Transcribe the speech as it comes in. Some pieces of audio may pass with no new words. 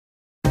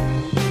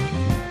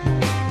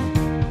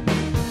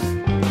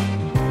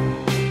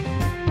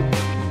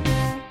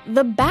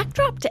The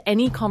backdrop to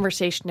any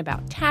conversation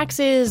about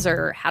taxes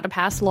or how to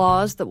pass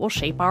laws that will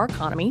shape our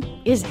economy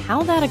is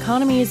how that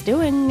economy is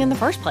doing in the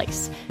first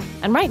place.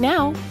 And right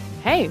now,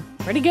 hey,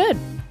 pretty good.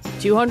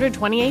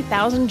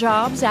 228,000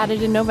 jobs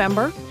added in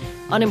November,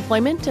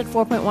 unemployment at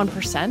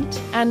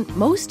 4.1%, and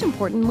most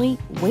importantly,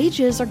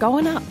 wages are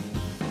going up.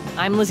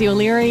 I'm Lizzie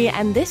O'Leary,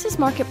 and this is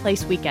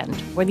Marketplace Weekend,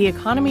 where the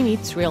economy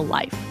meets real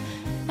life.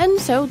 And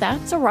so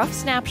that's a rough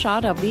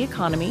snapshot of the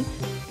economy.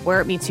 Where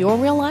it meets your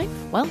real life,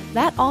 well,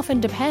 that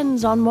often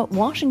depends on what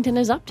Washington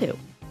is up to.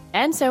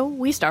 And so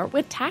we start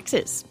with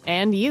taxes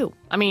and you.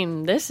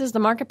 This is the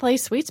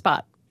Marketplace sweet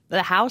spot.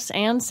 The House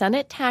and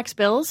Senate tax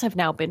bills have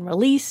now been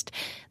released.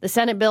 The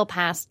Senate bill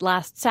passed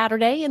last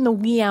Saturday in the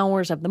wee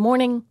hours of the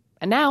morning.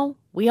 And now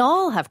we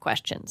all have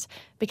questions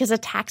because a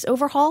tax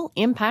overhaul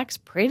impacts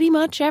pretty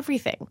much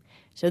everything.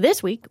 So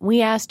this week,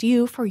 we asked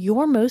you for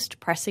your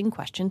most pressing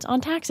questions on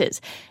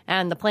taxes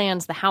and the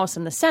plans the House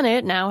and the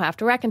Senate now have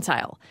to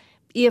reconcile.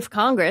 If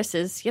Congress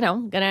is,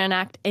 going to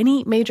enact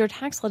any major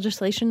tax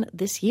legislation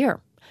this year.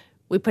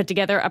 We put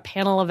together a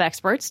panel of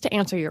experts to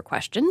answer your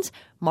questions.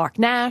 Mark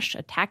Nash,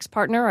 a tax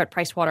partner at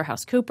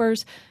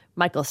PricewaterhouseCoopers,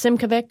 Michael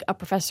Simkovic, a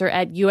professor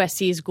at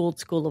USC's Gould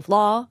School of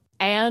Law,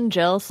 and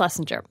Jill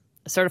Schlesinger,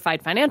 a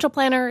certified financial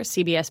planner,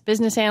 CBS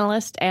business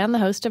analyst, and the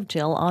host of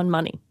Jill on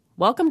Money.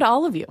 Welcome to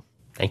all of you.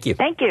 Thank you.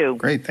 Thank you.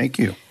 Great. Thank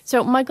you.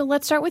 So, Michael,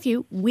 let's start with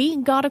you. We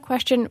got a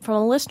question from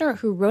a listener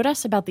who wrote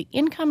us about the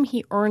income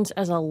he earns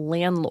as a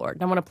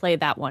landlord. I want to play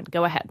that one.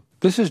 Go ahead.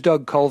 This is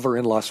Doug Culver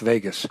in Las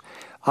Vegas.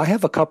 I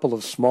have a couple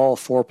of small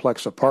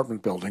fourplex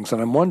apartment buildings,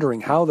 and I'm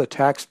wondering how the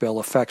tax bill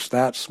affects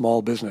that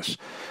small business.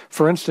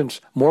 For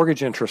instance,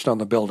 mortgage interest on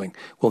the building.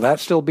 Will that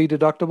still be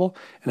deductible?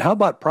 And how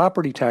about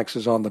property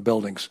taxes on the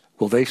buildings?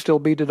 Will they still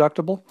be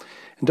deductible?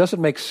 And does it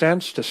make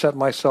sense to set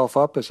myself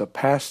up as a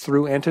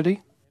pass-through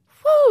entity?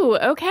 Whew,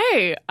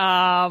 okay.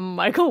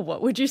 Michael,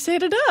 what would you say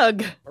to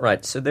Doug?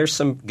 Right. So there's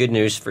some good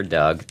news for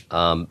Doug.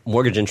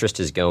 Mortgage interest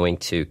is going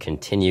to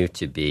continue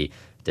to be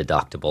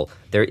deductible.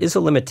 There is a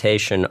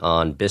limitation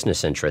on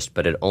business interest,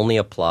 but it only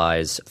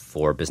applies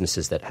for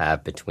businesses that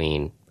have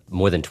between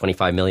more than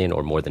 25 million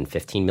or more than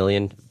 15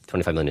 million.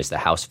 25 million is the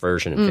House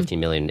version and 15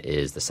 million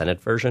is the Senate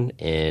version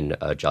in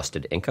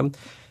adjusted income.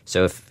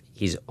 So if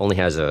he only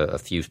has a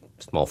few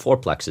small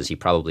fourplexes, he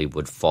probably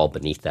would fall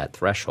beneath that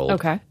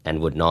threshold and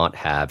would not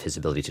have his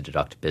ability to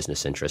deduct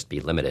business interest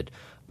be limited.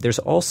 There's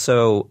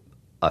also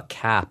a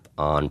cap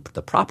on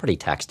the property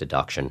tax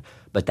deduction,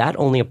 but that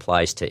only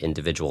applies to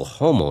individual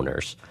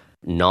homeowners,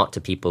 not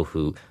to people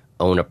who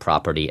own a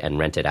property and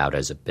rent it out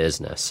as a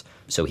business.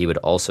 So he would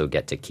also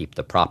get to keep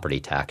the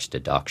property tax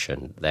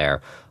deduction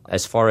there.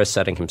 As far as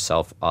setting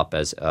himself up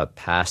as a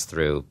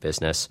pass-through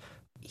business,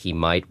 he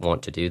might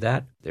want to do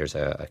that. There's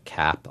a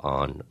cap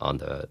on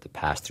the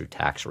pass-through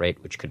tax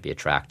rate, which could be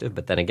attractive.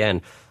 But then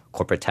again,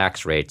 corporate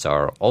tax rates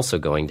are also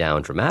going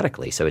down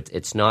dramatically. So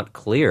it's not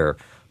clear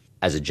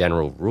as a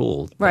general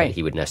rule that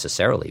he would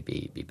necessarily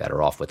be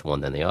better off with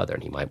one than the other.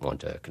 And he might want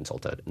to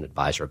consult an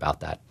advisor about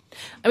that.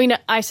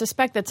 I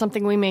suspect that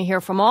something we may hear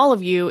from all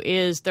of you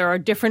is there are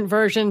different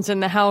versions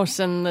in the House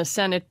and the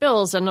Senate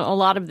bills, and a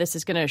lot of this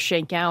is going to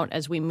shake out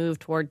as we move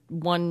toward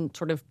one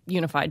sort of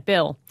unified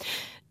bill.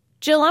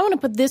 Jill, I want to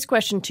put this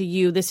question to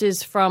you. This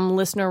is from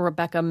listener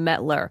Rebecca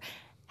Metler.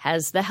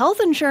 Has the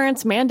health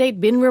insurance mandate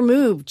been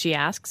removed, she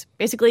asks.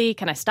 Basically,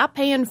 can I stop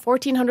paying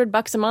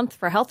 $1,400 a month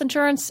for health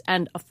insurance?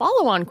 And a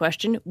follow-on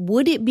question,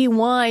 would it be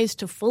wise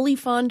to fully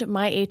fund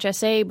my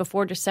HSA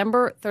before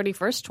December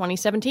 31st,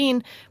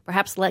 2017?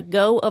 Perhaps let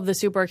go of the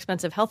super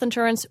expensive health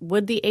insurance?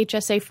 Would the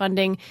HSA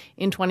funding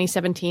in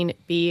 2017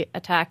 be a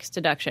tax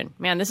deduction?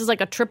 Man, this is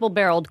like a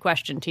triple-barreled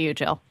question to you,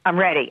 Jill. I'm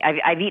ready.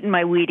 I've eaten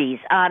my Wheaties.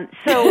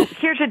 So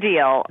here's the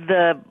deal.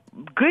 The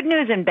good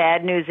news and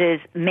bad news is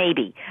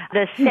maybe.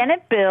 The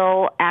Senate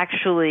bill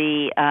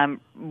actually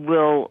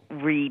will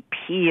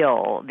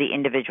repeal the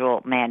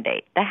individual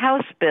mandate. The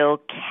House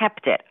bill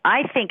kept it.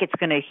 I think it's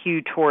going to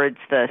hew towards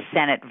the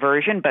Senate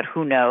version, but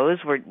who knows?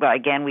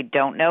 Again, we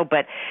don't know.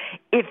 But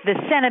if the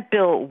Senate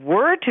bill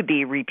were to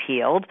be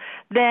repealed,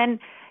 then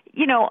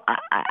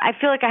I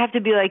feel like I have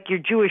to be like your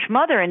Jewish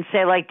mother and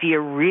say, do you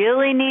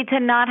really need to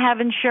not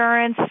have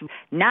insurance?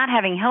 Not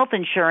having health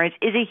insurance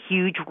is a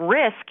huge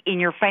risk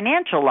in your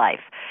financial life.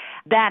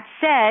 That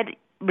said,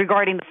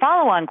 regarding the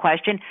follow-on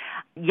question,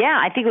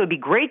 I think it would be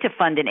great to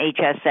fund an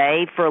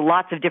HSA for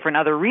lots of different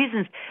other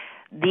reasons.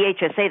 The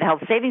HSA, the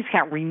Health Savings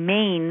Account,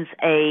 remains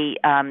a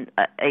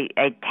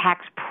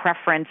tax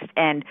preference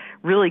and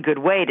really good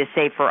way to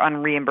save for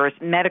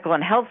unreimbursed medical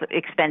and health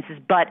expenses.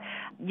 But,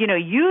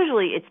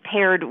 usually it's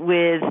paired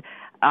with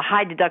a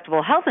high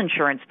deductible health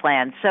insurance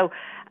plan. So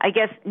I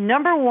guess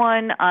number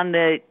one on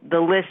the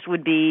list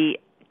would be,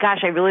 gosh,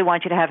 I really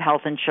want you to have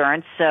health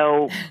insurance.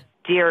 So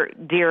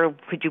Dear,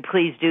 could you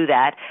please do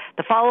that?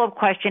 The follow-up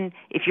question,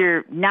 if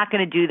you're not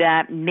going to do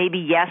that, maybe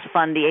yes,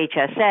 fund the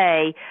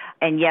HSA,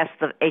 and yes,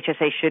 the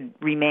HSA should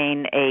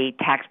remain a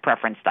tax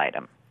preferenced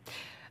item.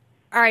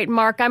 All right,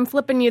 Mark, I'm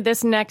flipping you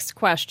this next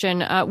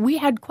question. We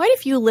had quite a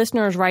few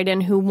listeners write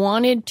in who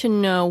wanted to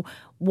know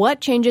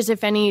what changes,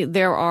 if any,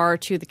 there are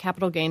to the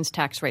capital gains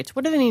tax rates.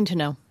 What do they need to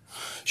know?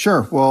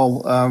 Sure.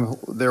 Well,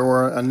 there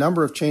were a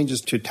number of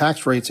changes to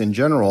tax rates in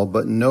general,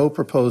 but no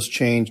proposed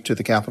change to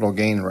the capital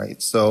gain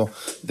rate. So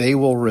they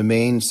will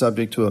remain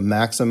subject to a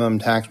maximum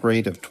tax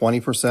rate of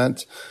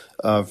 20%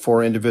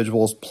 for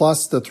individuals,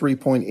 plus the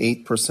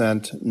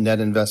 3.8% net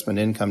investment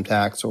income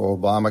tax, or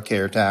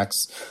Obamacare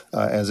tax,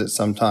 as it's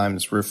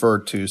sometimes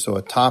referred to. So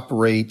a top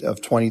rate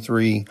of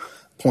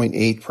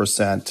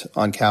 23.8%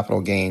 on capital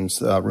gains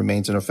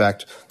remains in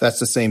effect. That's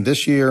the same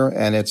this year,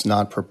 and it's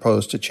not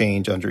proposed to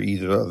change under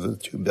either of the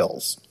two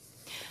bills.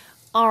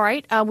 All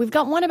right. We've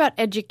got one about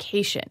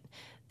education.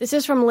 This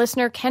is from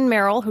listener Ken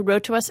Merrill, who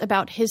wrote to us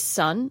about his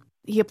son.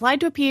 He applied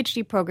to a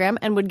PhD program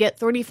and would get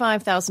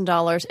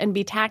 $35,000 and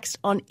be taxed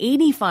on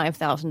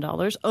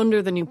 $85,000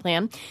 under the new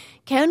plan.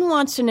 Ken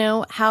wants to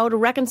know how to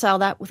reconcile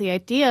that with the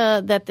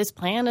idea that this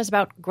plan is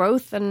about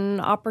growth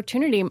and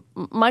opportunity.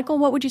 Michael,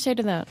 what would you say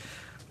to that?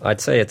 I'd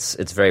say it's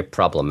very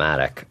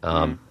problematic.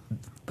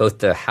 Both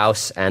the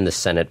House and the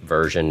Senate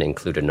version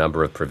include a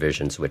number of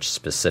provisions which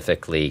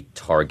specifically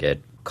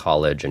target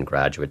college and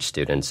graduate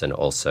students and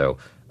also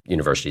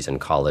universities and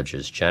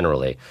colleges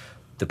generally.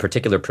 The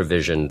particular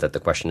provision that the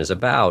question is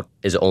about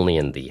is only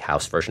in the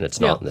House version. It's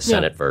not in the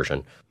Senate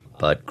version.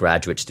 But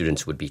graduate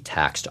students would be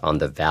taxed on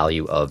the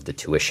value of the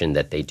tuition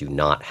that they do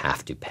not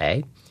have to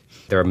pay.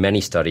 There are many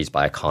studies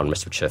by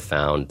economists which have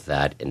found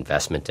that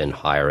investment in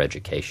higher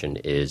education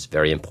is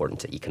very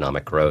important to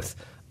economic growth.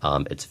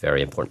 It's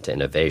very important to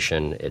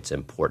innovation. It's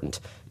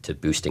important to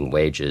boosting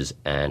wages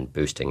and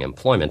boosting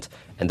employment.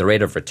 And the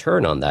rate of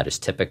return on that is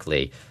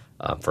typically,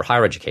 for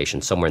higher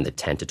education, somewhere in the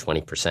 10 to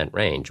 20%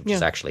 range, which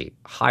is actually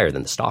higher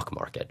than the stock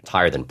market. It's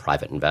higher than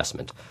private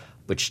investment,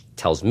 which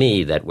tells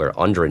me that we're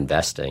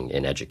underinvesting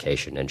in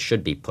education and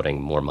should be putting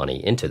more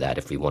money into that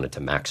if we wanted to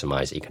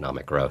maximize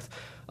economic growth.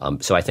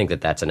 So I think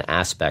that that's an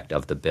aspect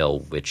of the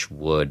bill which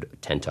would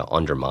tend to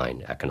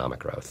undermine economic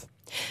growth.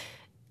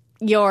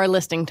 You're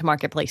listening to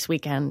Marketplace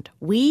Weekend.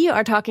 We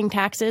are talking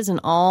taxes and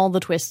all the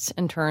twists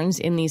and turns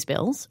in these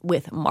bills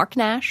with Mark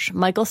Nash,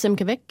 Michael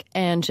Simkovic,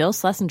 and Jill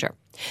Schlesinger.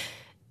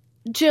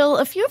 Jill,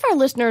 a few of our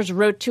listeners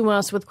wrote to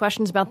us with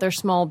questions about their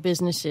small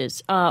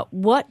businesses.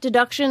 What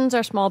deductions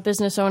are small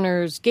business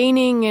owners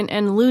gaining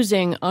and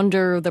losing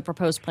under the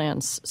proposed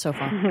plans so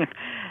far?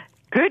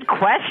 Good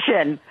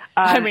question.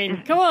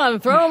 Come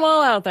on, throw them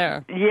all out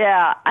there.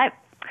 Yeah.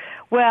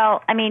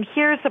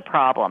 Here's the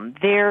problem.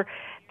 There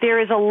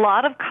is a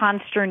lot of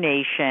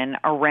consternation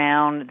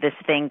around this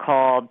thing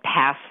called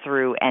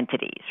pass-through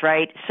entities,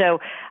 right? So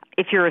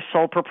if you're a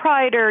sole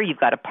proprietor, you've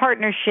got a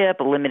partnership,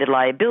 a limited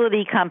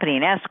liability company,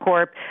 an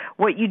S-corp,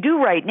 what you do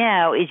right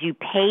now is you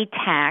pay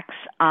tax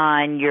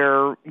on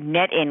your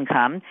net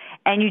income,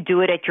 and you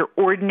do it at your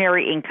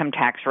ordinary income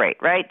tax rate,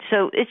 right?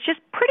 So it's just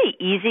pretty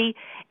easy,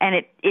 and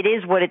it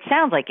is what it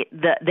sounds like.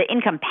 The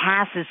income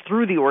passes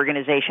through the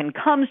organization,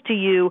 comes to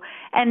you,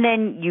 and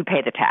then you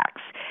pay the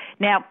tax.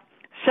 Now,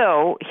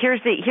 so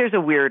here's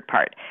the weird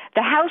part.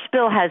 The House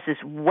bill has this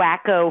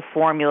wacko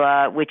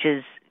formula, which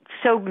is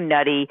so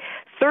nutty.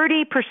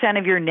 30%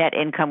 of your net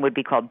income would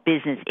be called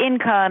business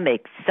income.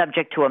 It's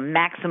subject to a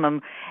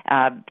maximum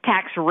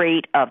tax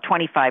rate of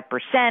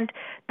 25%.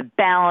 The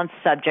balance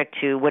subject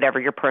to whatever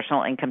your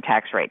personal income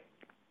tax rate.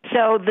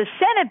 So the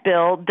Senate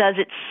bill does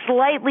it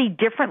slightly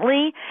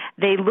differently.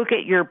 They look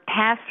at your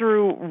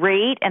pass-through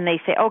rate and they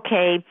say,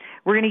 okay,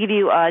 we're going to give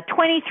you a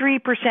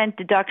 23%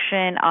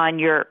 deduction on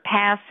your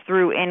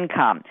pass-through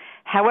income.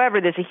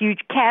 However, there's a huge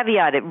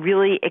caveat. It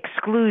really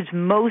excludes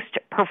most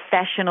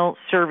professional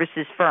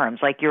services firms.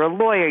 Like you're a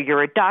lawyer,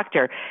 you're a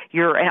doctor,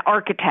 you're an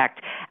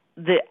architect.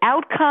 The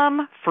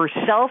outcome for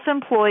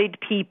self-employed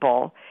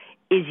people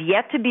is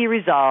yet to be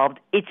resolved.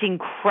 It's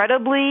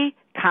incredibly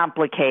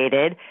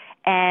complicated.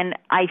 And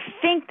I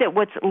think that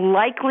what's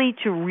likely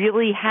to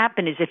really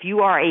happen is if you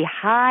are a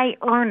high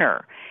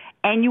earner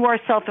and you are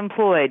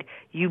self-employed,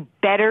 you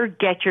better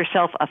get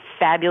yourself a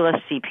fabulous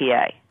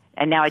CPA.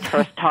 And now I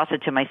toss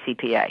it to my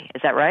CPA.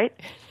 Is that right?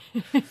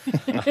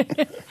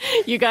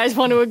 You guys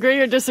want to agree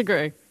or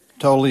disagree?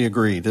 Totally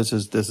agree. This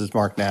is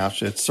Mark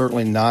Nash. It's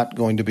certainly not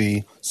going to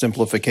be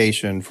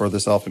simplification for the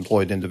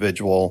self-employed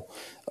individual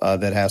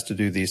that has to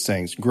do these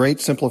things.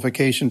 Great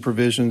simplification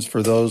provisions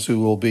for those who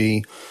will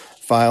be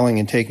filing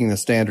and taking the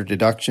standard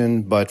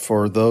deduction, but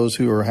for those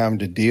who are having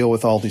to deal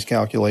with all these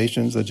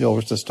calculations that Jill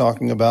was just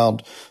talking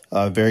about,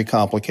 very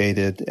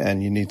complicated,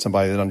 and you need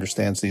somebody that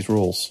understands these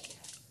rules.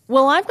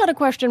 Well, I've got a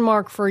question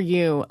mark for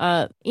you.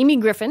 Amy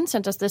Griffin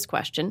sent us this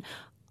question.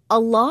 A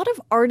lot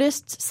of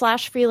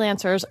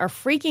artists/freelancers are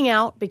freaking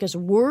out because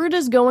word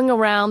is going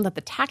around that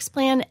the tax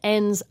plan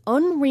ends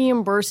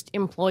unreimbursed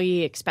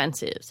employee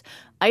expenses.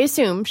 I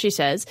assume, she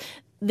says,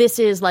 this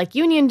is like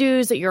union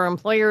dues that your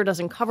employer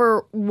doesn't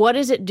cover. What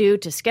does it do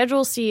to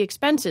Schedule C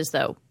expenses,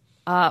 though?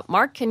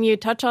 Mark, can you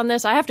touch on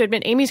this? I have to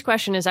admit, Amy's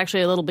question is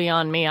actually a little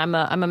beyond me. I'm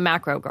a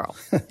macro girl.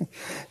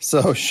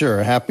 So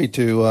sure, happy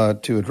to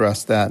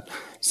address that.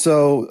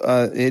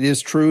 So it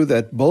is true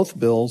that both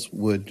bills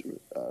would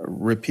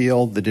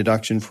repeal the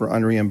deduction for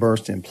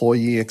unreimbursed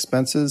employee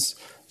expenses.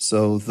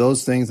 So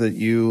those things that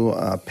you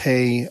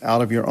pay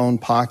out of your own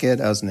pocket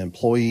as an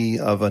employee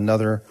of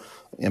another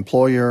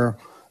employer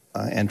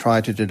and try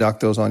to deduct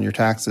those on your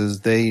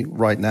taxes, they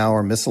right now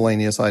are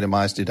miscellaneous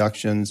itemized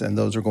deductions, and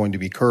those are going to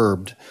be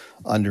curbed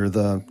under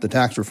the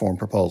tax reform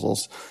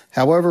proposals.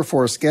 However,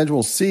 for a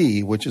Schedule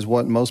C, which is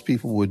what most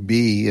people would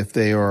be if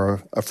they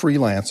are a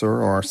freelancer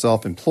or are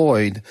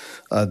self-employed,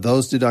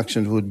 those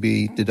deductions would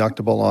be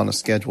deductible on a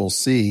Schedule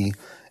C.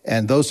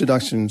 And those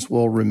deductions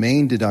will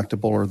remain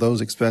deductible, or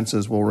those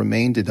expenses will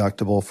remain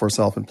deductible for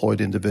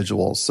self-employed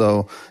individuals.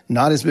 So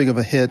not as big of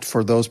a hit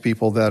for those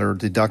people that are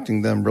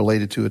deducting them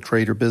related to a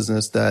trade or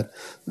business that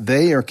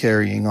they are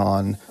carrying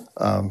on,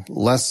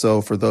 less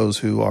so for those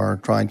who are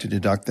trying to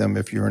deduct them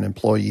if you're an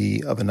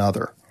employee of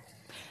another.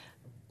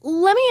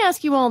 Let me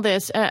ask you all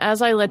this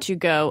as I let you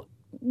go.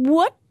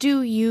 What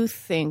do you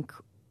think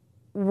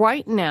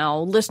right now,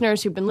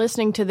 listeners who've been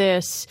listening to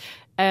this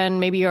and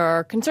maybe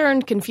are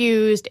concerned,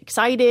 confused,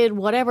 excited,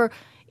 whatever,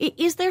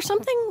 is there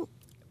some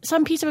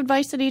piece of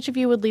advice that each of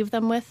you would leave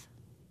them with?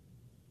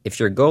 If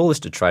your goal is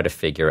to try to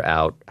figure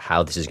out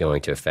how this is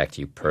going to affect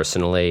you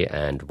personally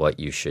and what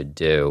you should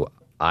do,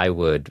 I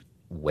would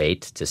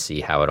wait to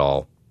see how it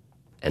all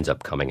ends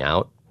up coming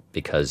out,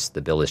 because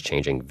the bill is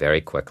changing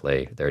very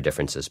quickly. There are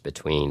differences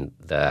between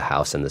the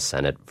House and the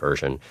Senate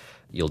version.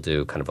 You'll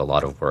do kind of a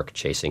lot of work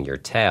chasing your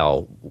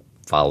tail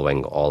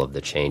following all of the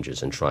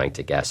changes and trying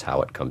to guess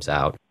how it comes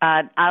out.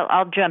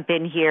 I'll jump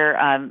in here.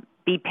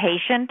 Be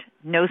patient.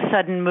 No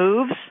sudden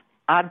moves.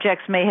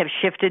 Objects may have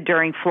shifted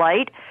during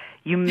flight.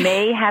 You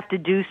may have to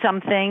do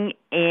something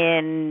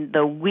in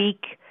the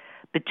week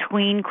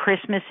between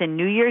Christmas and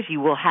New Year's. You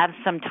will have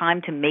some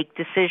time to make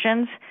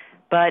decisions,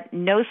 but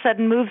no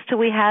sudden moves till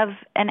we have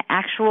an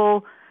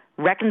actual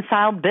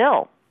reconciled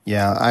bill.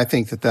 Yeah, I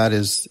think that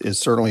is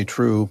certainly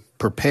true.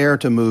 Prepare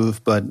to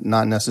move, but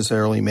not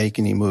necessarily make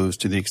any moves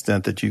to the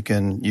extent that you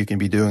can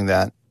be doing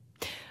that.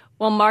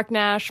 Well, Mark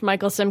Nash,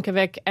 Michael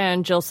Simkovic,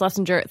 and Jill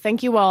Schlesinger,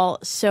 thank you all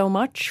so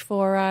much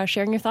for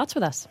sharing your thoughts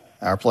with us.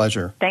 Our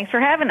pleasure. Thanks for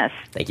having us.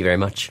 Thank you very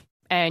much.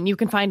 And you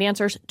can find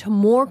answers to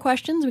more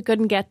questions we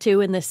couldn't get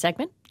to in this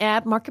segment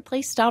at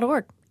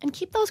marketplace.org. And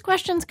keep those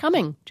questions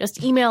coming.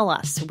 Just email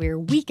us. We're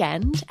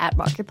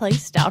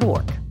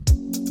weekend@marketplace.org.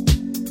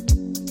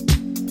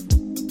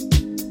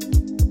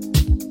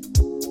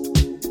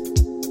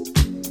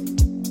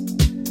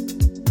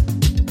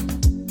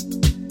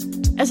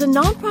 As a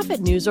nonprofit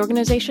news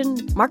organization,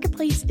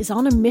 Marketplace is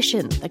on a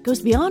mission that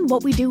goes beyond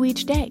what we do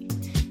each day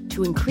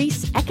to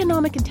increase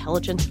economic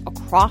intelligence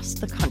across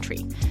the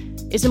country.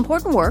 It's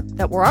important work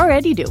that we're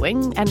already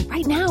doing, and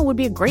right now would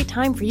be a great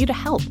time for you to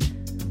help.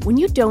 When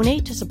you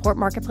donate to support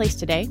Marketplace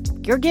today,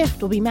 your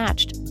gift will be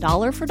matched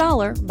dollar for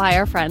dollar by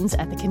our friends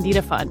at the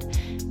Kendeda Fund.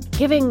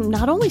 Giving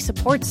not only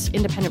supports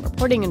independent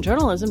reporting and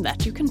journalism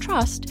that you can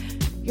trust,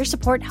 your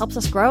support helps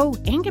us grow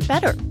and get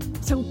better.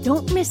 So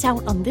don't miss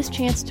out on this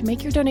chance to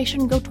make your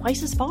donation go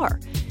twice as far.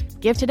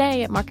 Give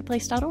today at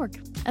marketplace.org.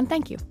 And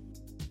thank you.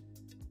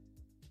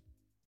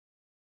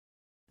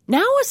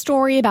 Now a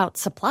story about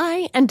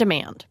supply and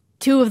demand,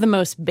 two of the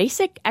most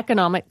basic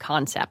economic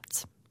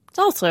concepts. It's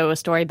also a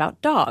story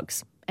about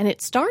dogs, and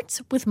it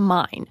starts with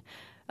mine,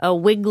 a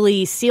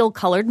wiggly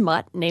seal-colored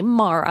mutt named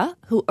Mara,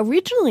 who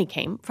originally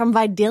came from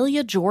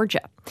Vidalia,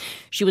 Georgia.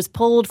 She was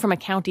pulled from a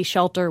county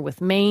shelter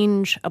with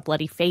mange, a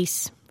bloody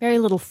face, very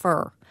little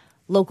fur.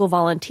 Local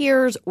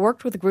volunteers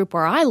worked with a group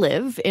where I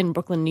live in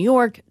Brooklyn, New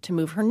York, to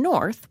move her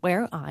north,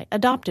 where I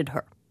adopted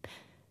her.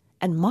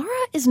 And Mara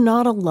is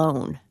not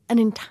alone. An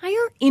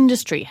entire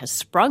industry has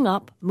sprung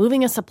up,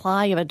 moving a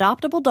supply of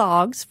adoptable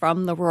dogs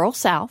from the rural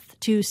South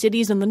to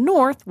cities in the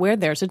North where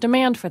there's a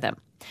demand for them.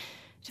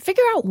 To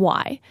figure out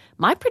why,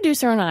 my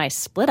producer and I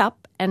split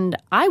up, and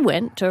I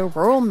went to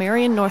rural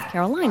Marion, North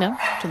Carolina,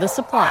 to the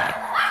supply.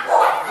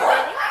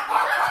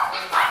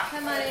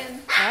 Come on in.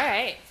 All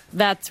right.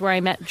 That's where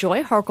I met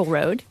Joy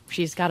Harkleroad.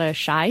 She's got a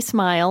shy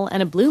smile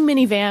and a blue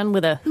minivan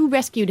with a Who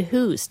Rescued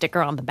Who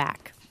sticker on the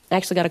back. I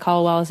actually got a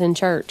call while I was in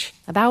church.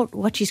 About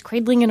what she's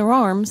cradling in her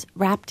arms,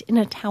 wrapped in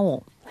a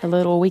towel. A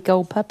little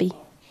week-old puppy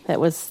that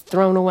was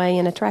thrown away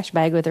in a trash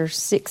bag with her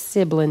 6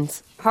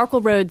 siblings.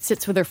 Harkleroad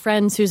sits with her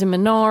friend Susan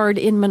Menard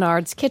in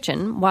Menard's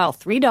kitchen, while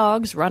 3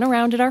 dogs run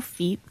around at our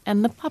feet,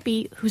 and the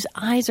puppy, whose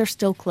eyes are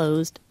still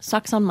closed,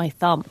 sucks on my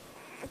thumb.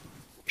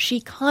 She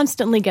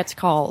constantly gets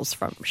calls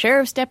from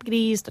sheriff's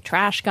deputies, the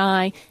trash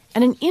guy,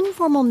 and an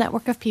informal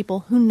network of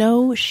people who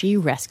know she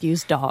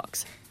rescues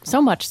dogs. So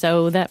much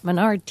so that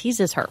Menard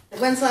teases her.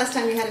 When's the last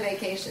time you had a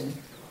vacation?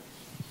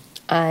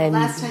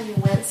 Last time you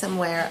went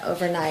somewhere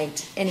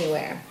overnight,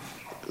 anywhere?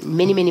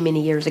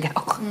 Many years ago.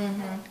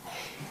 Mm-hmm.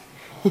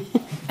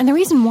 And the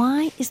reason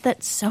why is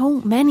that so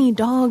many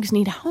dogs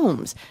need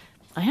homes.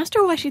 I asked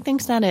her why she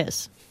thinks that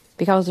is.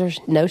 Because there's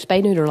no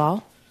spay-neuter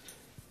law,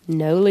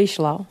 no leash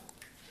law.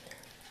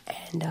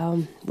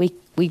 And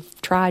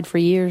we've tried for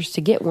years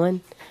to get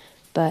one,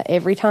 but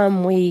every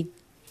time we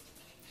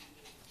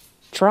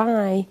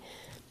try,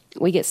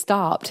 we get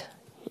stopped.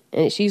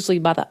 And it's usually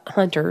by the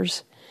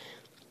hunters,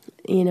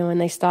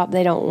 and they stop.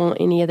 They don't want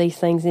any of these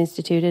things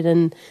instituted.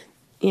 And,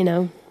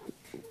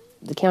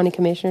 the county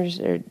commissioners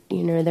are,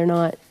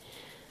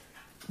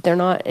 they're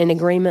not in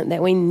agreement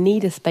that we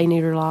need a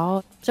spay-neuter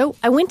law. So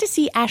I went to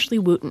see Ashley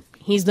Wooten.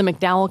 He's the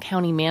McDowell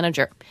County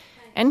manager.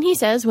 And he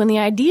says when the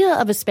idea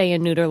of a spay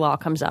and neuter law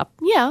comes up,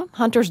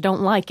 hunters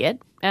don't like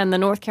it. And the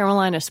North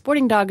Carolina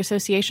Sporting Dog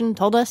Association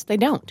told us they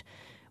don't.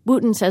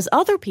 Wooten says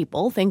other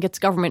people think it's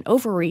government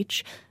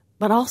overreach,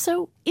 but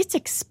also it's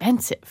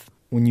expensive.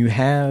 When you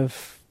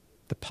have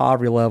the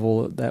poverty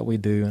level that we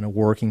do in a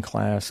working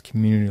class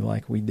community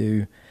like we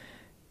do,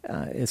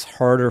 it's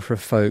harder for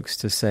folks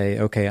to say,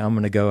 okay, I'm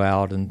going to go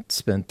out and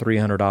spend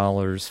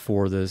 $300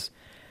 for this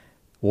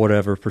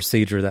whatever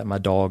procedure that my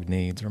dog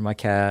needs or my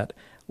cat,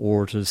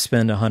 or to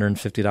spend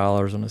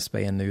 $150 on a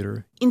spay and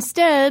neuter.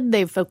 Instead,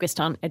 they've focused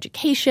on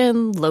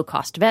education,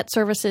 low-cost vet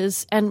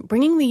services, and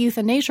bringing the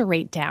euthanasia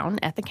rate down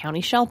at the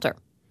county shelter.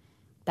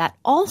 That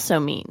also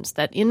means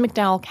that in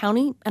McDowell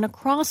County and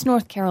across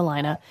North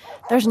Carolina,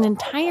 there's an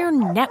entire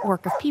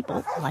network of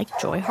people like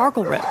Joy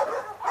Hargelrud.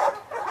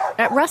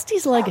 At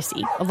Rusty's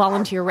Legacy, a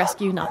volunteer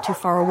rescue not too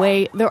far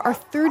away, there are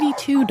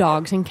 32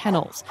 dogs in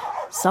kennels.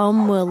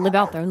 Some will live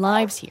out their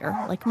lives here,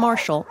 like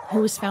Marshall, who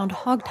was found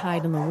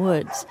hogtied in the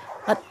woods.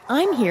 But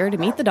I'm here to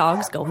meet the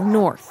dogs going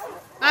north.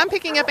 I'm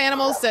picking up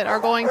animals that are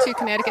going to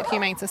Connecticut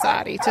Humane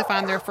Society to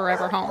find their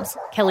forever homes.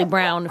 Kelly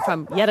Brown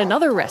from yet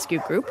another rescue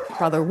group,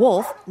 Brother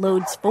Wolf,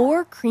 loads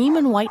 4 cream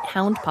and white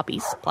hound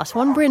puppies, plus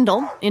 1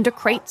 brindle, into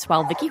crates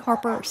while Vicki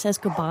Harper says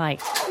goodbye.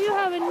 You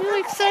have a new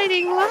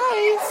exciting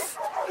life.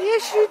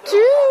 Yes, you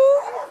do.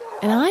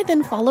 And I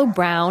then follow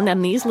Brown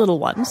and these little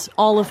ones,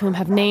 all of whom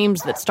have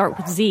names that start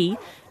with Z,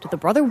 to the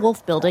Brother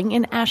Wolf building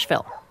in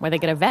Asheville, where they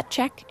get a vet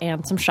check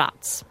and some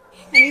shots.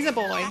 And he's a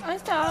boy.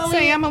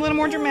 Say I'm a little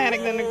more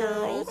dramatic than the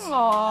girls.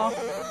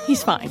 Aww.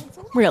 He's fine,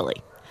 really.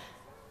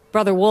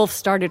 Brother Wolf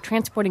started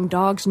transporting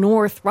dogs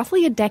north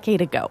roughly a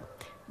decade ago.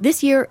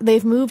 This year,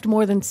 they've moved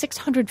more than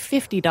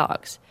 650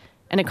 dogs.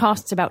 And it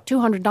costs about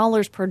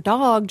 $200 per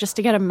dog just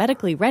to get them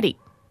medically ready.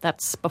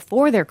 That's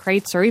before their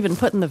crates are even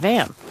put in the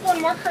van.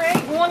 One more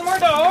crate, one more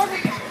dog.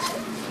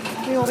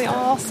 We'll be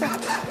all set.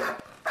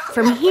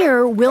 From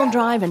here, we'll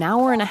drive an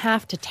hour and a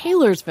half to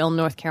Taylorsville,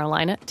 North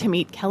Carolina, to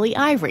meet Kelly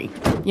Ivory.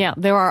 Yeah,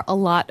 there are a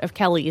lot of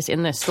Kellys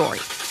in this story.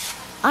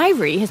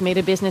 Ivory has made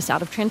a business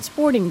out of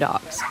transporting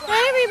dogs.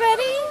 Hi,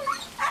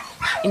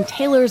 everybody. In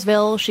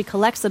Taylorsville, she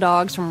collects the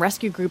dogs from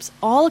rescue groups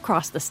all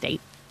across the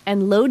state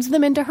and loads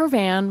them into her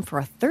van for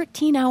a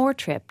 13-hour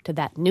trip to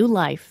that new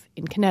life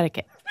in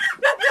Connecticut.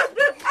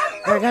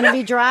 We're going to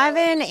be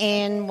driving,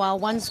 and while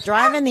one's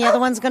driving, the other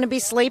one's going to be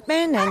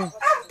sleeping, and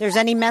if there's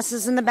any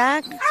messes in the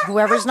back,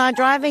 whoever's not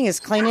driving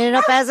is cleaning it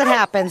up as it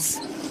happens.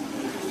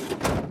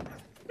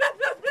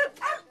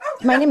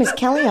 My name is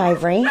Kelly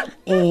Ivory,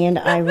 and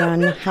I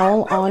run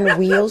Howl on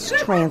Wheels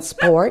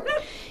Transport.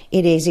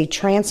 It is a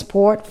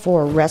transport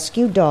for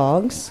rescue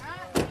dogs.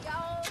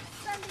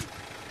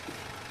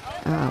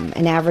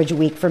 An average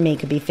week for me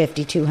could be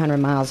 5,200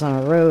 miles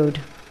on a road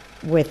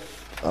with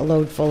a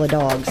load full of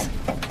dogs.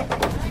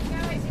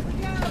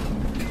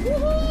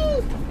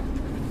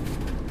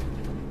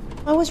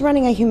 I was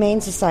running a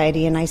humane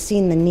society, and I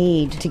seen the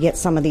need to get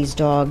some of these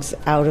dogs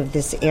out of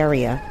this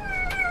area.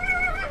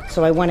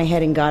 So I went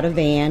ahead and got a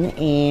van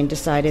and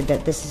decided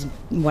that this is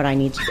what I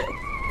need to do.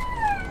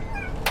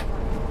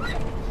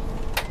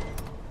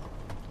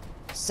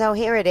 So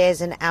here it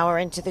is, an hour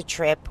into the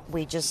trip.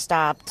 We just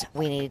stopped.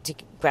 We needed to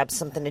grab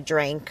something to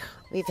drink.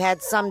 We've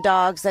had some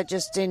dogs that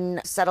just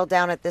didn't settle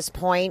down at this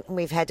point.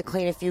 We've had to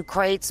clean a few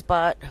crates,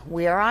 but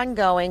we are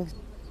ongoing.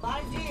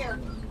 Live deer.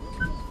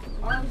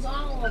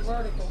 Horizontal or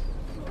vertical?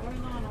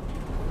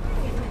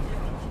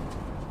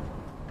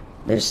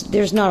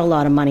 There's not a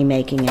lot of money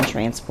making in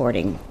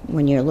transporting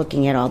when you're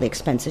looking at all the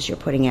expenses you're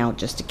putting out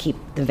just to keep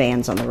the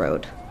vans on the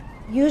road.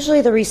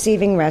 Usually the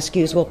receiving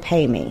rescues will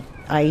pay me.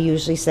 I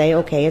usually say,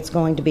 okay, it's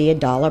going to be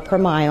 $1 per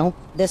mile.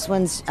 This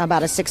one's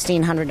about a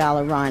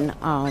 $1,600 run,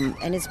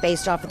 and it's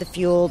based off of the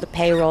fuel, the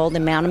payroll, the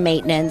amount of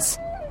maintenance.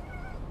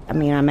 I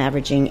mean, I'm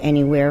averaging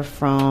anywhere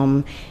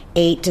from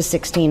 $800 to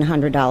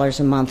 $1,600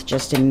 a month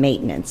just in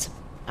maintenance.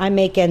 I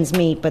make ends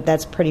meet, but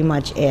that's pretty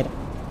much it.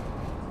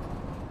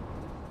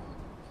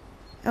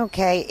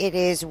 Okay, it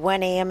is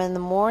 1 a.m. in the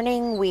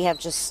morning. We have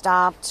just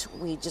stopped.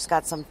 We just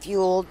got some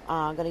fuel.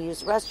 I'm going to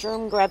use the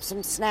restroom, grab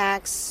some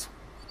snacks,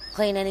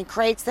 clean any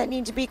crates that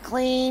need to be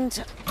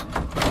cleaned.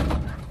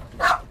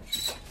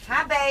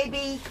 Hi,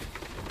 baby.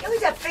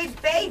 Who's a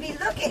big baby?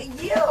 Look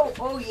at you.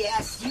 Oh,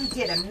 yes, you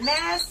did a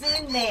mess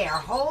in there.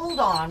 Hold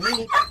on.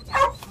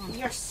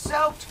 You're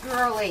soaked,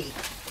 girly.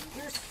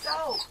 You're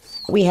soaked.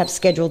 We have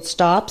scheduled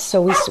stops,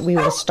 so we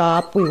will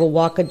stop. We will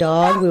walk a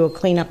dog. We will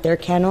clean up their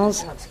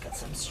kennels. Let's get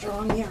some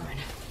strong urine.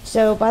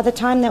 So by the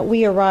time that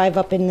we arrive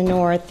up in the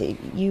north,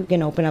 you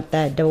can open up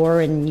that door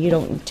and you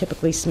don't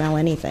typically smell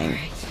anything.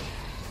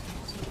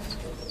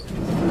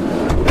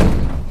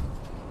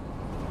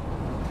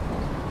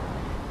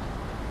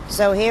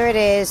 So here it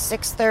is,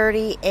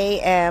 6:30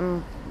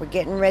 a.m. We're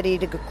getting ready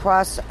to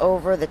cross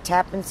over the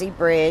Tappan Zee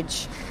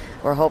Bridge.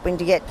 We're hoping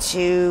to get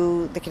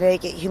to the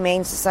Connecticut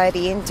Humane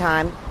Society in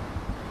time.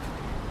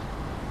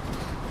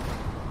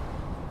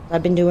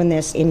 I've been doing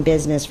this in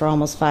business for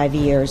almost 5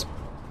 years.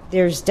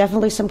 There's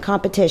definitely some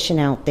competition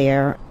out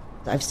there.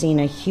 I've seen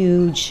a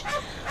huge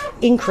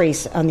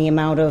increase on the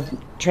amount of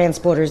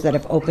transporters that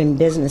have opened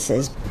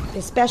businesses,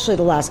 especially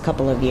the last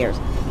couple of years.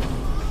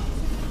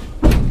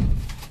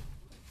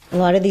 A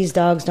lot of these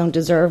dogs don't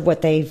deserve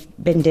what they've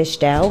been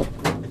dished out.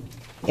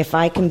 If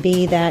I can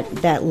be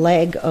that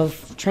leg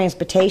of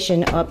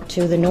transportation up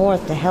to the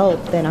north to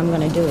help, then I'm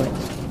going to do it.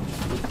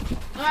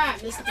 All right,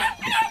 Mr.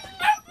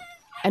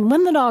 And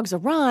when the dogs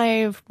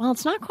arrive, well,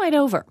 it's not quite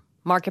over.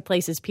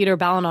 Marketplace's Peter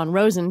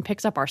Balanon-Rosen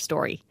picks up our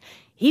story.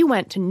 He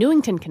went to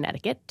Newington,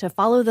 Connecticut to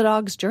follow the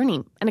dog's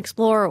journey and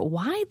explore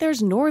why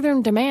there's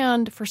northern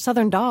demand for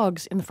southern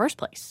dogs in the first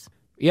place.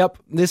 Yep,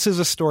 this is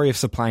a story of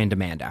supply and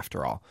demand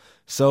after all.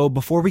 So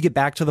before we get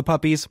back to the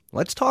puppies,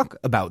 let's talk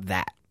about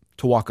that.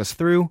 To walk us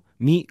through,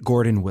 meet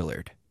Gordon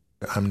Willard.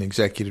 I'm the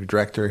executive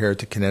director here at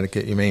the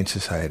Connecticut Humane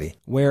Society,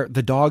 where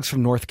the dogs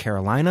from North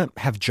Carolina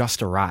have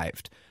just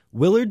arrived.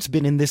 Willard's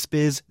been in this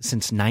biz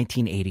since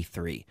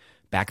 1983.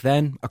 Back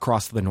then,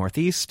 across the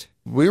Northeast,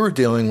 we were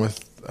dealing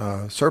with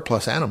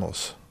surplus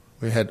animals.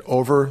 We had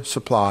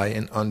oversupply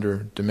and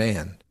under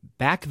demand.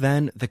 Back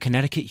then, the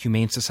Connecticut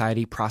Humane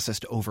Society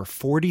processed over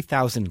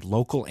 40,000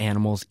 local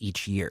animals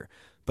each year.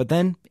 But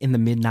then, in the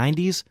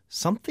mid-90s,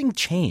 something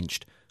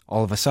changed.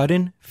 All of a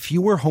sudden,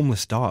 fewer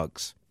homeless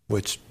dogs.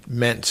 Which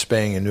meant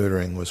spaying and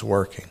neutering was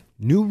working.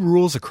 New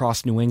rules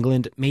across New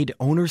England made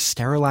owners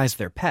sterilize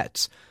their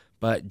pets.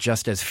 But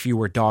just as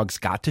fewer dogs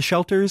got to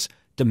shelters,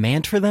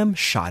 demand for them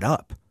shot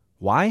up.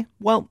 Why?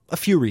 Well, a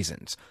few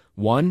reasons.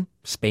 1,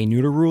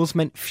 spay-neuter rules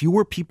meant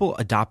fewer people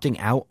adopting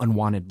out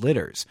unwanted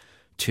litters.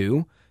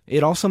 2,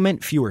 it also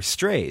meant fewer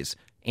strays.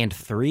 And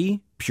 3,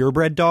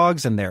 purebred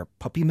dogs and their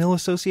puppy mill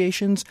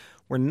associations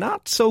were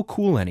not so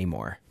cool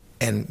anymore.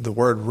 And the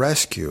word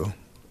rescue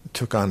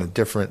took on a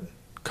different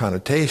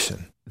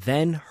connotation.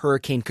 Then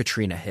Hurricane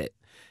Katrina hit.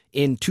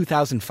 In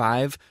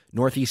 2005,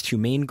 Northeast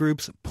Humane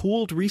Groups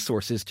pooled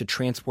resources to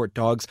transport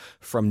dogs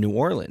from New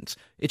Orleans.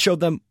 It showed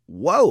them,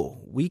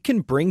 whoa, we can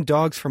bring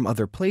dogs from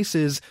other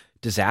places,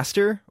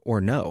 disaster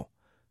or no.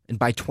 And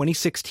by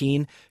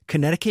 2016,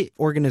 Connecticut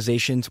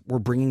organizations were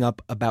bringing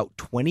up about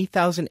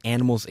 20,000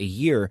 animals a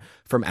year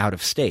from out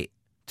of state.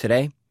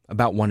 Today,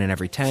 about 1 in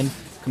every 10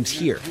 comes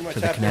here to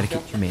the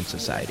Connecticut Humane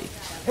Society.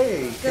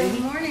 Hey, good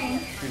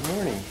morning. Good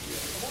morning.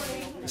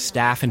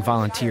 Staff and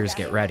volunteers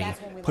get ready,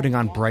 putting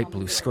on bright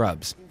blue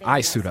scrubs.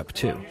 I suit up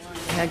too.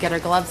 Get our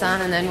gloves on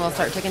and then we'll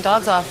start taking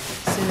dogs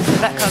off as soon as the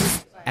vet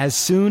comes. As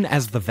soon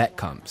as the vet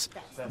comes.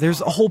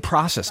 There's a whole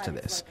process to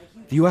this.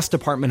 The U.S.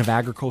 Department of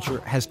Agriculture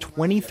has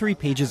 23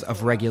 pages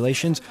of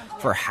regulations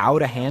for how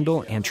to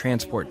handle and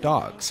transport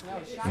dogs.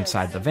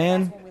 Inside the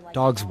van,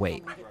 dogs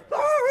wait.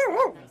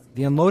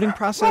 The unloading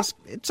process,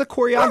 it's a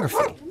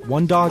choreography,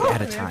 one dog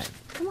at a time.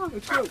 Come on,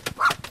 let's go.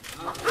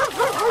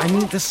 I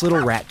meet this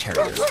little rat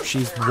terrier.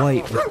 She's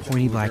white with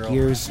pointy black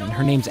ears, and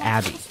her name's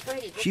Abby.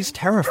 She's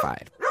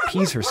terrified,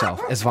 pees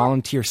herself as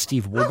volunteer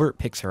Steve Wilbert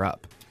picks her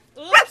up.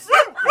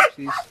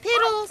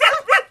 Piddles!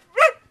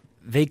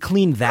 They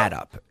clean that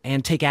up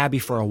and take Abby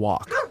for a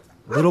walk.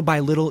 Little by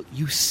little,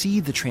 you see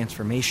the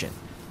transformation.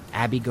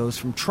 Abby goes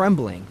from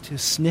trembling to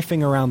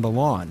sniffing around the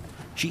lawn.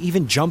 She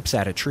even jumps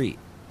at a tree.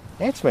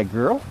 That's my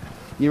girl.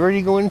 You ready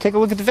to go in and take a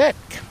look at the vet?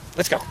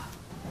 Let's go.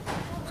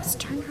 Let's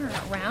turn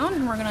her around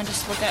and we're going to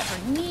just look at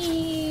her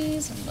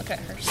knees and look at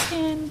her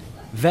skin.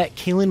 Vet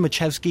Kaylin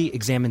Machevsky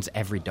examines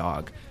every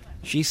dog.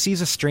 She sees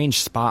a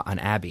strange spot on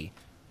Abby.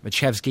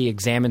 Machevsky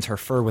examines her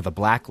fur with a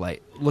black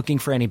light, looking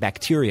for any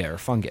bacteria or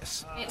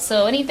fungus.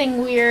 So anything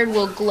weird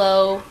will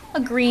glow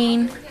a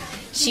green.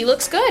 She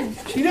looks good.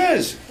 She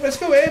does. Let's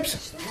go,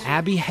 Abs.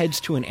 Abby heads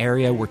to an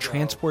area where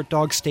transport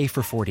dogs stay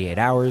for 48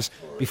 hours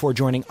before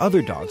joining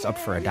other dogs up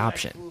for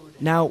adoption.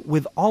 Now,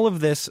 with all of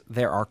this,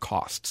 there are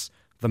costs.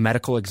 The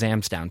medical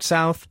exams down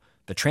south,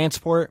 the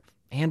transport,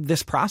 and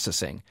this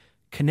processing.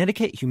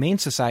 Connecticut Humane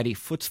Society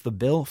foots the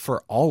bill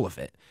for all of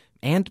it,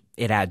 and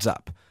it adds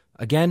up.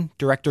 Again,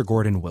 Director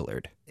Gordon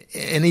Willard.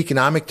 In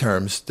economic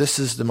terms, this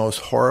is the most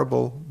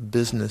horrible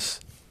business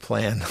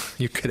plan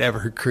you could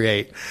ever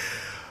create.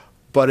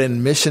 But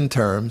in mission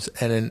terms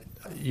and in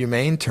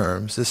humane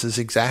terms, this is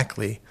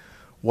exactly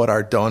what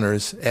our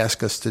donors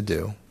ask us to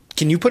do.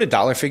 Can you put a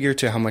dollar figure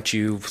to how much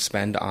you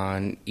spend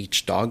on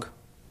each dog?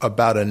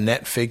 About a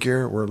net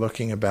figure, we're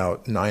looking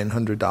about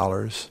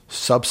 $900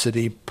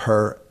 subsidy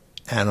per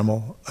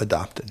animal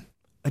adopted.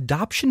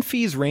 Adoption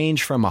fees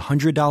range from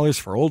 $100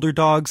 for older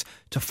dogs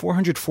to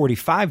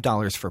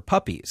 $445 for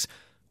puppies.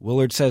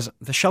 Willard says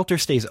the shelter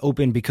stays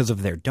open because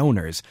of their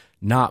donors,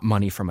 not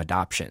money from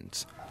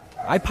adoptions.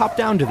 I popped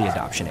down to the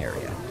adoption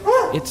area.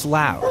 It's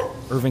loud.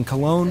 Irving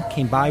Colon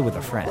came by with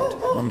a friend.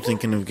 I'm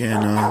thinking of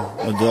getting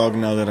a dog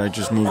now that I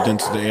just moved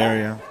into the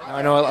area.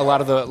 I know a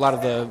lot of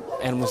the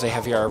animals they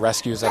have here are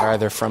rescues that are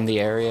either from the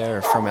area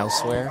or from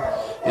elsewhere.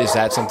 Is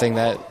that something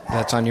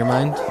that's on your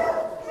mind?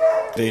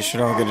 They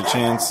should all get a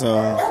chance, so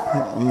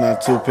I'm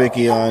not too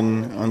picky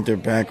on their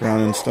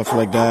background and stuff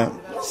like that.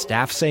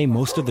 Staff say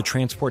most of the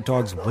transport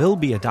dogs will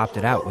be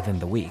adopted out within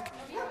the week.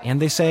 And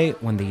they say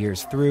when the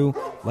year's through,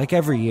 like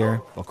every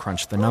year, they'll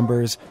crunch the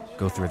numbers,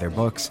 go through their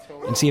books,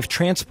 and see if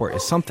transport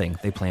is something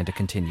they plan to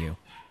continue.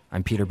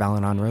 I'm Peter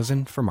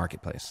Balanon-Rosen for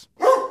Marketplace.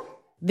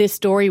 This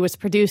story was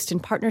produced in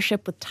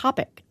partnership with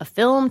Topic, a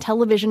film,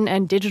 television,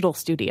 and digital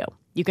studio.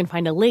 You can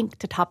find a link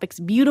to Topic's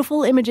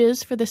beautiful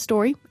images for this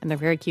story and their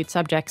very cute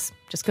subjects.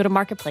 Just go to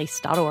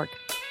marketplace.org.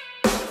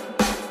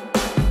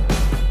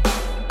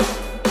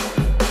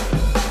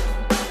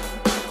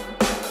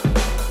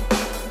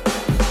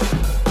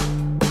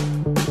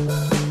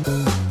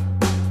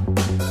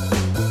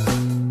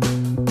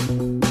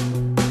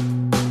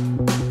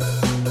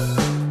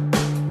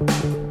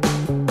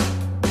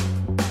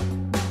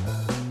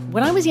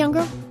 When I was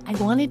younger, I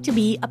wanted to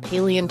be a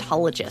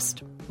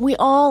paleontologist. We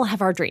all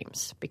have our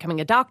dreams,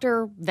 becoming a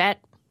doctor,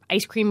 vet,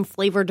 ice cream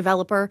flavor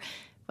developer.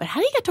 But how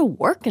do you get to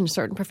work in a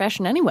certain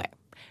profession anyway?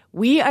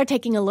 We are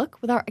taking a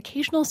look with our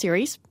occasional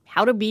series,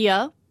 How to Be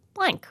a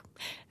Blank.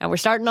 And we're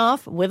starting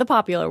off with a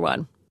popular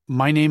one.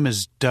 My name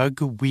is Doug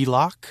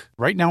Wheelock.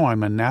 Right now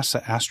I'm a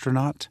NASA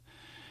astronaut,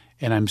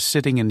 and I'm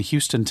sitting in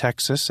Houston,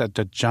 Texas at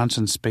the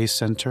Johnson Space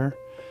Center.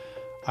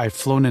 I've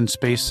flown in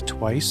space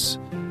twice,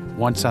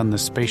 once on the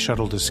Space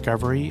Shuttle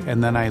Discovery,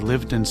 and then I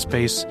lived in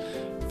space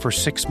for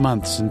 6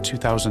 months in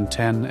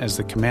 2010 as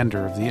the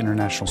commander of the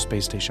International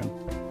Space Station.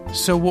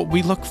 So what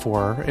we look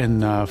for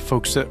in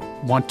folks that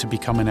want to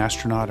become an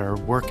astronaut or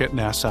work at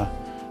NASA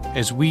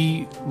is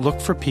we look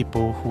for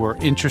people who are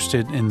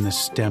interested in the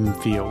STEM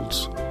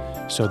fields.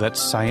 So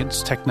that's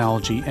science,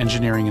 technology,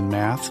 engineering, and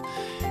math.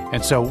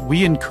 And so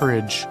we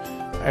encourage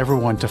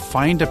everyone to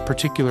find a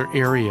particular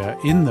area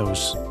in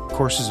those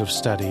courses of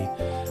study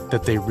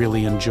that they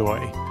really enjoy.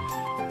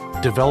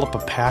 Develop a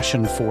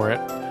passion for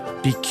it.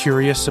 Be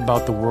curious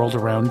about the world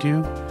around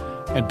you,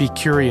 and be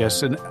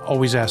curious and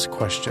always ask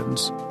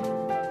questions.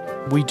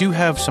 We do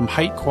have some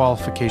height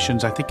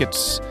qualifications. I think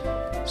it's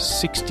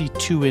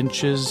 62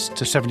 inches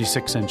to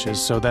 76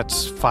 inches, so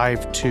that's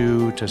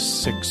 5'2" to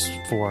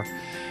 6'4".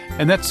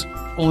 And that's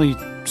only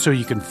so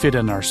you can fit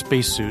in our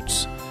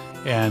spacesuits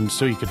and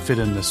so you can fit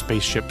in the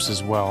spaceships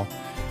as well.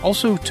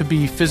 Also, to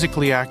be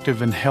physically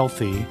active and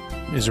healthy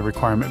is a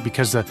requirement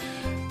because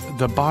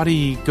the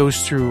body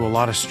goes through a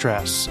lot of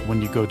stress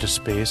when you go to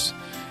space.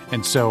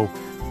 And so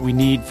we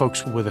need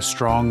folks with a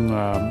strong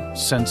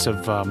sense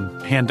of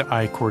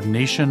hand-to-eye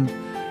coordination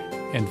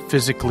and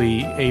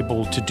physically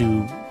able to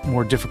do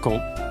more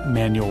difficult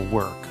manual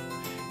work.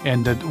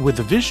 And with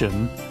the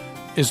vision,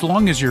 as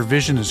long as your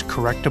vision is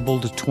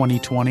correctable to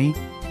 20/20,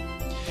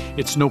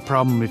 it's no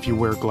problem if you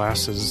wear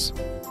glasses.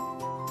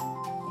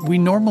 We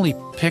normally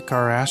pick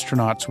our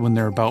astronauts when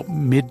they're about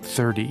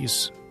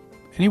mid-30s.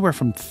 Anywhere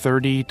from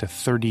 30 to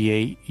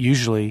 38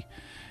 usually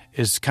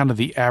is kind of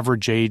the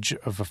average age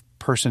of a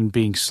person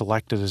being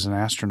selected as an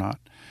astronaut.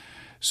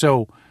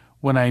 So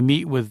when I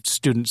meet with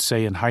students,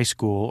 say, in high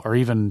school or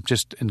even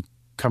just in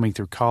coming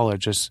through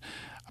college,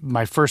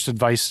 my first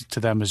advice to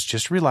them is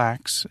just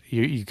relax.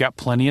 You got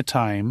plenty of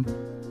time.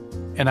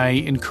 And I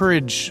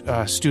encourage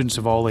students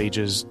of all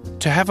ages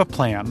to have a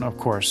plan, of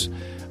course.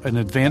 An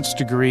advanced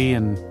degree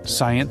in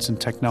science and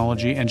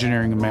technology,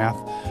 engineering and math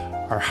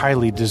are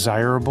highly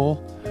desirable.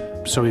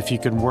 So if you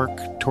can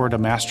work toward a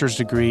master's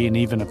degree and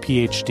even a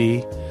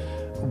PhD,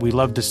 we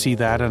love to see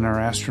that in our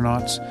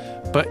astronauts.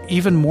 But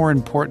even more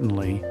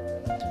importantly,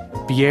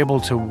 be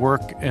able to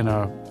work in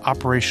an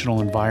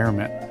operational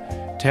environment,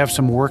 to have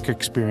some work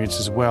experience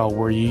as well,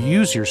 where you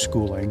use your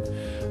schooling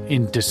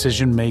in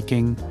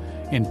decision-making,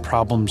 in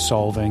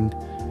problem-solving,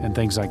 and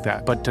things like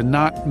that. But to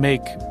not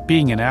make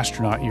being an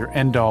astronaut your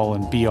end-all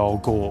and be-all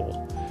goal.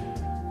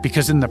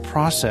 Because in the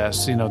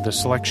process, the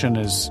selection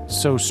is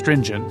so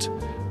stringent,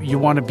 you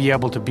want to be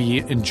able to be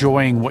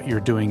enjoying what you're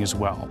doing as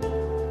well.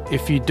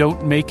 If you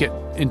don't make it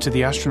into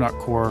the astronaut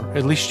corps,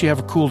 at least you have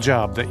a cool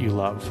job that you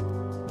love.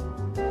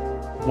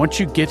 Once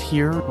you get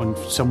here, when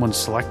someone's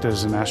selected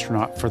as an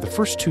astronaut, for the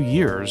first 2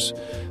 years,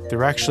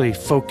 they're actually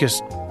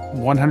focused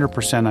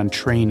 100% on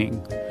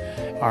training.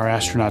 Our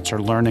astronauts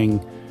are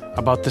learning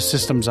about the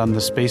systems on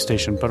the space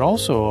station, but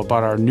also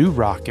about our new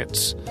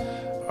rockets.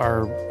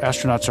 Our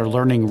astronauts are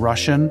learning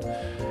Russian,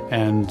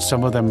 and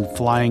some of them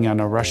flying on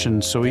a Russian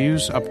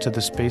Soyuz up to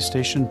the space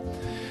station.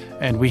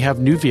 And we have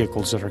new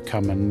vehicles that are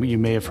coming. You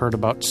may have heard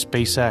about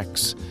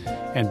SpaceX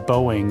and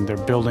Boeing. They're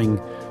building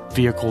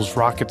vehicles,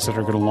 rockets that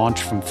are going to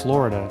launch from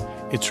Florida.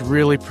 It's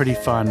really pretty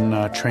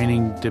fun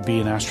training to be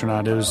an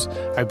astronaut.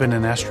 I've been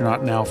an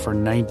astronaut now for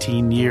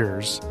 19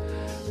 years.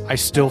 I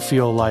still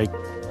feel like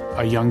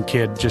a young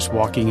kid just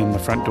walking in the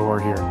front door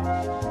here.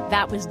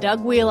 That was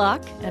Doug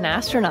Wheelock, an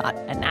astronaut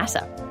at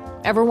NASA.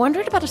 Ever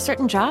wondered about a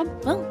certain job?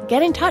 Well,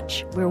 get in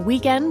touch. We're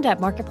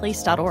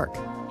weekend@marketplace.org.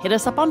 Hit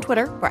us up on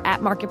Twitter. We're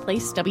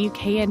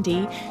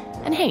 @MarketplaceWKND.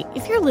 And hey,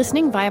 if you're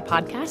listening via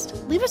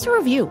podcast, leave us a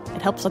review.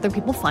 It helps other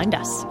people find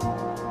us.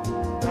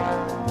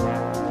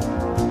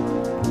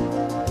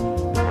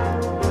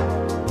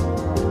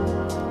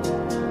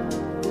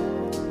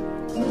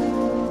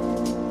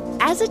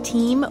 As As a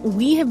team,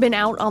 we have been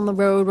out on the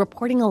road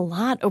reporting a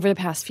lot over the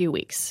past few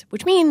weeks,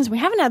 which means we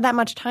haven't had that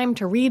much time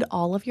to read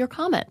all of your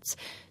comments.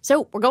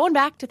 So we're going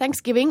back to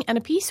Thanksgiving and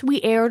a piece we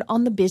aired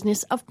on the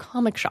business of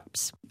comic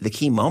shops. The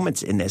key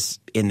moments in this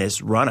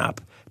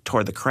run-up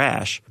toward the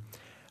crash,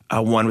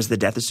 one was the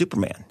death of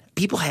Superman.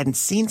 People hadn't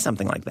seen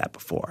something like that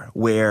before,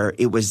 where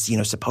it was,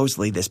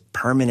 supposedly this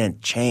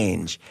permanent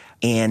change,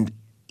 and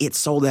it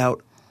sold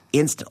out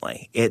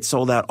instantly. It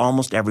sold out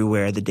almost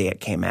everywhere the day it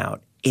came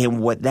out.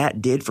 And what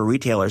that did for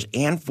retailers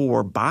and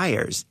for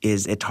buyers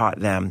is it taught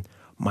them,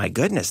 my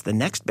goodness, the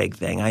next big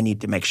thing, I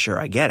need to make sure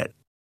I get it.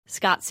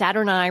 Scott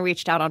Saturn and I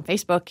reached out on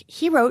Facebook.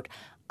 He wrote,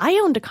 I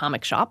owned a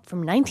comic shop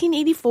from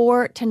 1984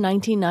 to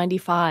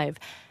 1995.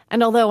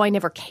 And although I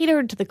never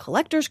catered to the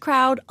collector's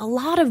crowd, a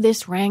lot of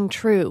this rang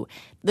true.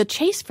 The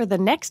chase for the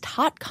next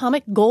hot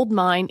comic gold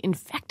mine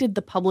infected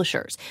the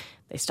publishers.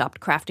 They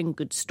stopped crafting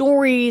good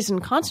stories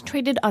and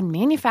concentrated on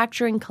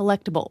manufacturing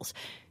collectibles.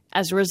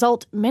 As a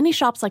result, many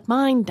shops like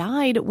mine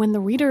died when the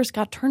readers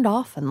got turned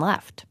off and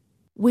left.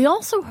 We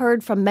also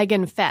heard from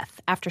Megan Feth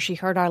after she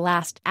heard our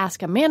last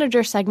Ask a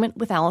Manager segment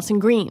with Allison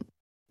Green.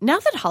 Now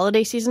that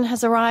holiday season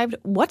has arrived,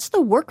 what's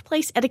the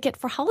workplace etiquette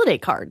for holiday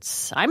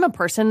cards? I'm a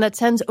person that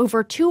sends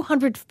over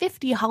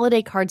 250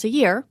 holiday cards a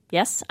year.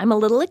 Yes, I'm a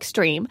little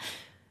extreme.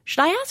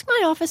 Should I ask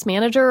my office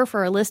manager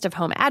for a list of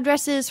home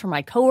addresses for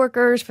my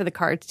coworkers for the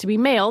cards to be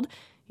mailed,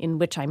 in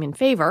which I'm in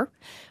favor?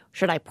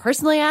 Should I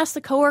personally ask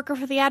the coworker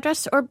for the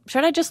address, or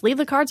should I just leave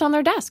the cards on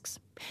their desks?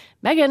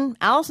 Megan,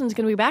 Allison's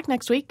going to be back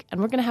next week, and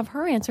we're going to have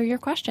her answer your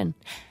question.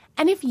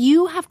 And if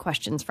you have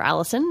questions for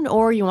Allison,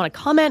 or you want to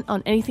comment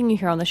on anything you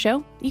hear on the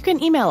show, you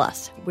can email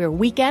us. We're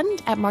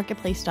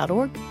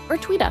weekend@marketplace.org, or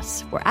tweet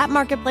us. We're at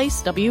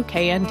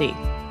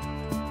MarketplaceWKND.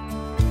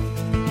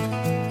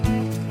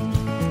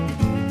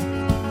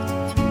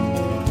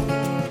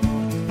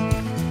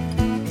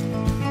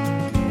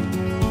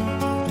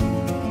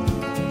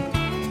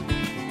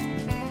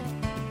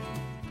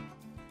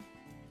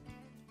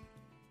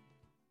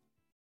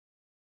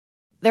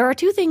 There are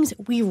two things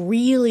we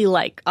really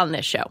like on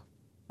this show.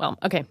 Well,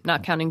 okay,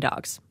 not counting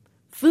dogs.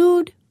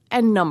 Food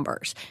and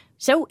numbers.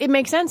 So it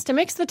makes sense to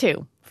mix the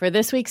two. For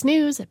this week's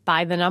news,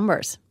 By the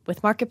Numbers,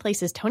 with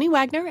Marketplace's Tony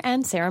Wagner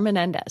and Sarah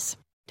Menendez.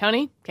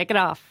 Tony, kick it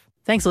off.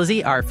 Thanks,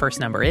 Lizzie. Our first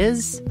number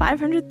is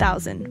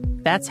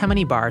 500,000. That's how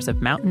many bars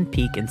of Mountain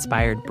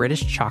Peak-inspired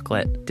British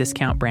chocolate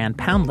discount brand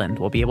Poundland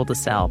will be able to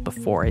sell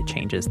before it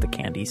changes the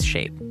candy's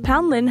shape.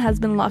 Poundland has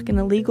been locked in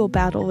a legal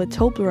battle with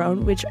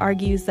Toblerone, which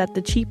argues that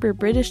the cheaper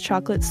British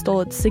chocolate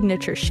stole its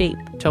signature shape.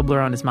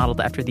 Toblerone is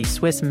modeled after the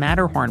Swiss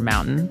Matterhorn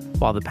mountain,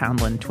 while the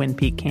Poundland Twin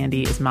Peak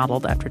candy is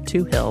modeled after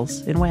two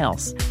hills in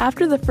Wales.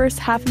 After the first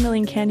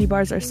 500,000 candy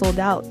bars are sold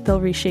out,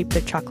 they'll reshape the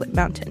chocolate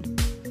mountain.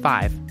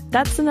 5.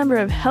 That's the number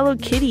of Hello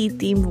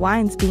Kitty-themed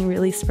wines being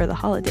released for the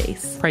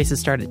holidays. Prices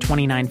start at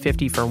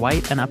 $29.50 for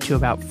white and up to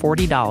about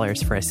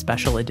 $40 for a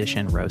special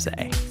edition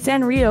rosé.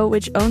 Sanrio,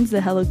 which owns the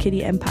Hello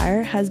Kitty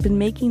empire, has been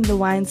making the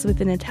wines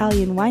with an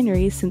Italian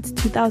winery since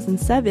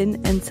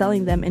 2007 and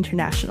selling them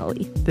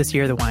internationally. This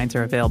year, the wines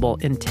are available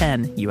in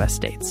 10 U.S.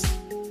 states.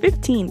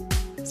 15.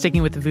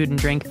 Sticking with the food and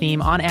drink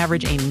theme, on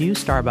average, a new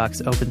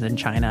Starbucks opens in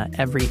China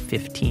every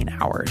 15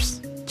 hours.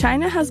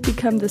 China has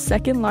become the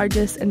second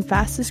largest and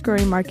fastest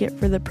growing market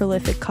for the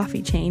prolific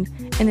coffee chain,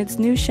 and its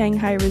new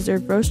Shanghai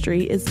Reserve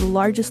Roastery is the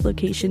largest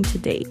location to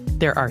date.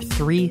 There are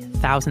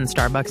 3,000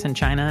 Starbucks in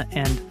China,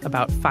 and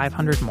about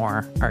 500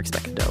 more are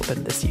expected to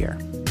open this year.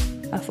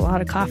 That's a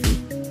lot of coffee.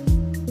 –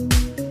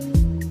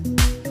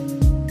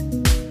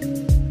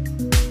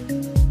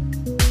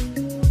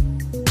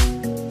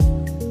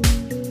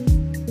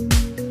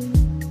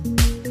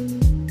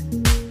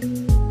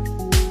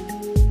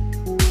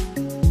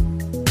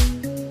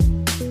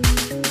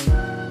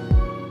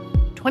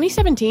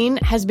 2017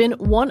 has been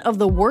one of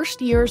the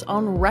worst years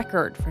on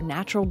record for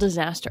natural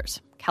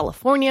disasters.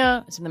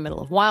 California is in the middle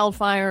of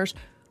wildfires.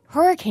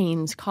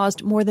 Hurricanes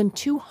caused more than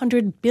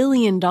 $200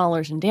 billion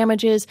in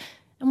damages.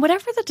 And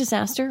whatever the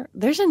disaster,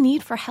 there's a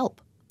need for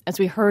help, as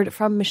we heard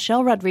from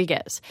Michelle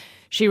Rodriguez.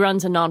 She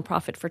runs a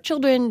nonprofit for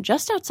children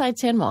just outside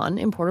San Juan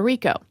in Puerto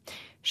Rico.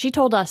 She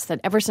told us that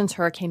ever since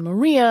Hurricane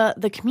Maria,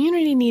 the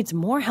community needs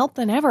more help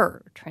than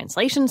ever.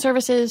 Translation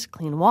services,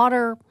 clean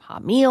water,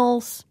 hot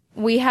meals.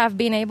 We have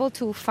been able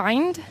to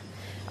find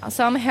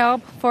some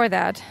help for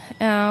that.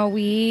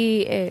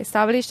 We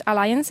established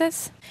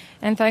alliances,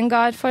 and thank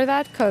God for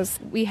that, because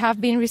we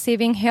have been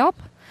receiving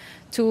help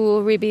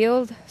to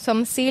rebuild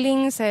some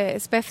ceilings,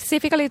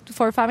 specifically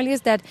for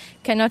families that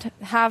cannot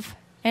have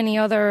any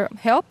other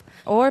help,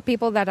 or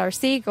people that are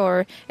sick,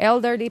 or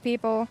elderly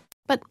people.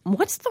 But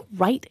what's the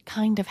right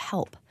kind of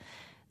help?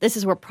 This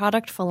is where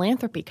product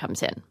philanthropy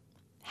comes in.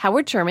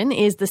 Howard Sherman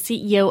is the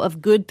CEO of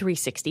Good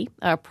 360,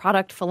 a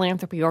product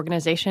philanthropy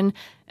organization,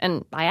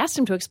 and I asked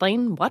him to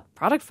explain what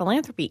product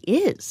philanthropy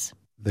is.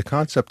 The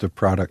concept of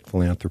product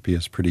philanthropy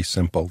is pretty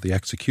simple. The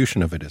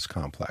execution of it is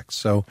complex.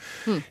 So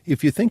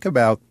if you think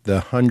about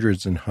the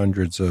hundreds and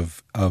hundreds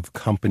of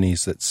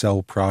companies that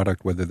sell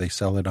product, whether they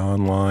sell it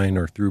online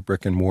or through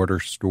brick and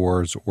mortar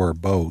stores or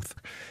both,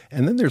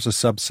 and then there's a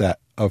subset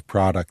of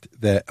product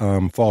that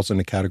falls in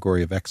the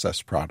category of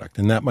excess product.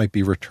 And that might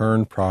be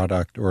returned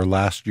product or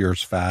last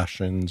year's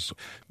fashions.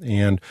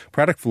 And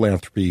product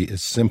philanthropy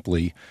is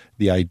simply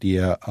the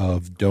idea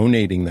of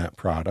donating that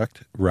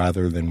product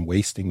rather than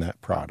wasting that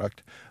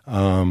product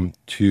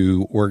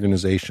to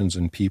organizations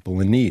and people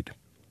in need.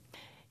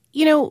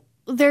 You know,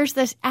 there's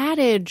this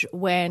adage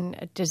when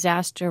a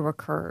disaster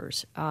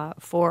occurs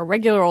for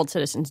regular old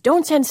citizens,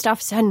 don't send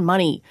stuff, send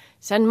money.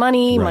 Send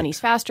money, right. Money's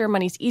faster,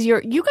 money's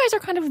easier. You guys are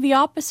kind of the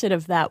opposite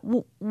of that.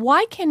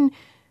 Why can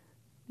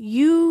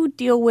you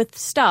deal with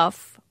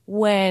stuff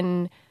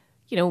when,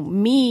 you know,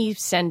 me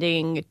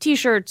sending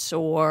T-shirts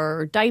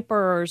or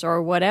diapers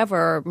or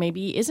whatever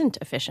maybe isn't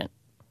efficient?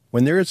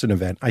 When there is an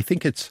event, I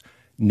think it's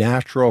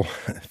natural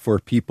for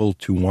people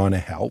to want to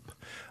help.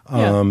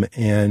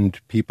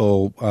 And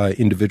people,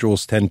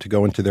 individuals tend to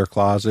go into their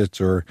closets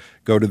or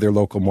go to their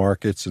local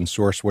markets and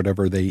source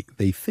whatever they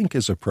think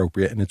is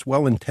appropriate. And it's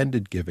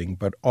well-intended giving,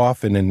 but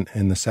often,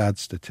 and the sad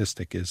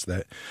statistic is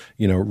that,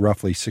 you know,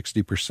 roughly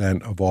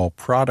 60% of all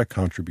product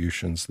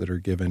contributions that are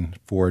given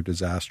for a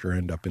disaster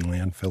end up in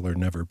landfill or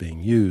never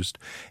being used.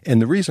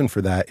 And the reason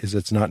for that is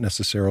it's not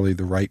necessarily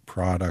the right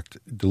product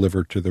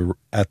delivered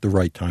at the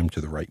right time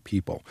to the right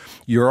people.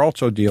 You're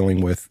also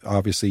dealing with,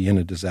 obviously, in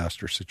a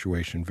disaster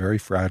situation, very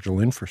fragile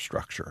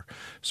infrastructure.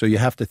 So you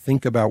have to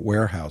think about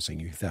warehousing.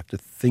 You have to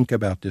think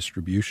about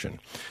distribution.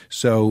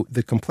 So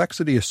the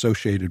complexity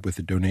associated with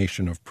the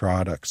donation of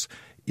products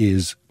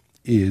is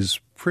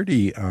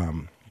pretty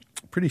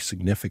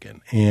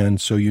significant. And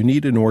so you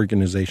need an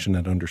organization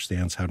that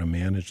understands how to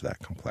manage that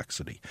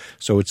complexity.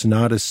 So it's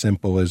not as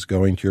simple as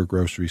going to your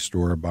grocery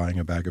store, buying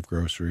a bag of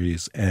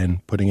groceries,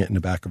 and putting it in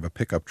the back of a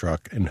pickup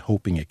truck and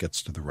hoping it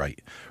gets to the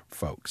right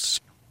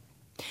folks.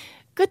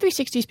 Good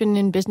 360's been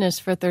in business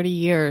for 30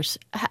 years.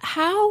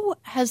 How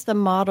has the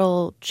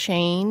model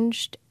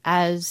changed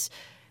as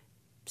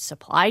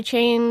supply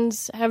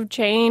chains have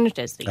changed,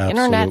 as the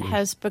internet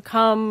has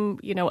become,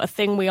 you know, a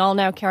thing we all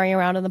now carry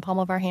around in the palm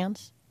of our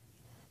hands?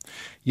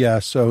 Yeah,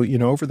 so, you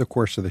know, over the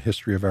course of the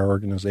history of our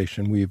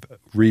organization, we've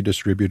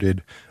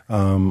redistributed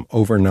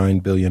over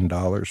 $9 billion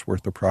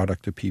worth of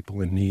product to people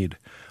in need.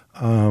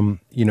 You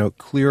know,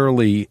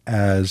 clearly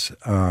as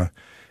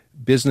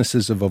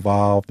businesses have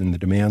evolved and the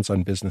demands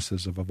on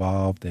businesses have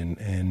evolved,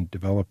 and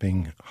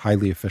developing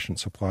highly efficient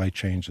supply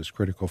chains is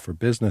critical for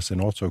business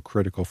and also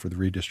critical for the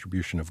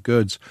redistribution of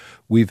goods.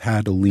 We've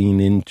had to lean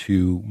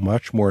into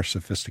much more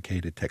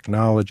sophisticated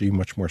technology,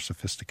 much more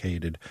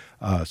sophisticated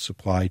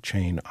supply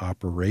chain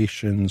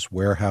operations,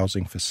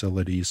 warehousing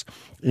facilities,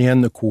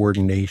 and the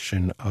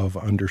coordination of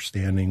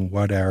understanding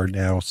what our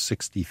now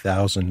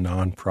 60,000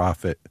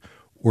 nonprofit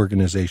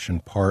organization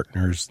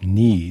partners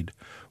need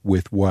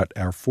with what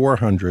our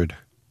 400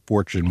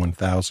 Fortune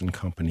 1000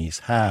 companies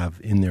have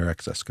in their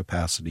excess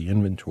capacity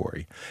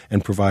inventory,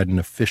 and provide an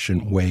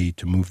efficient way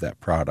to move that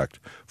product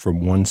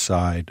from one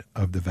side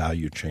of the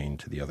value chain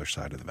to the other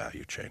side of the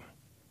value chain.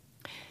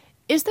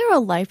 Is there a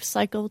life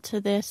cycle to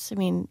this? I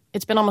mean,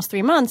 it's been almost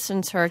 3 months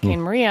since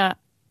Hurricane Maria,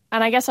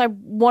 and I guess I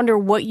wonder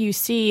what you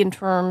see in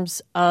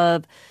terms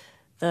of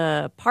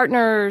the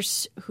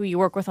partners who you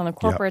work with on the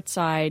corporate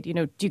side. You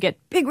know, do you get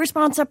big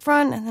response up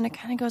front and then it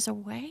kind of goes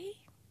away?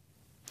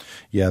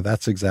 Yeah,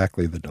 that's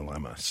exactly the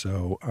dilemma.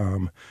 So,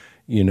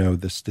 you know,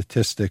 the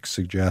statistics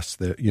suggest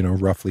that, you know,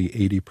 roughly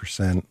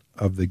 80%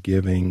 of the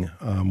giving,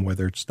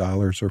 whether it's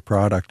dollars or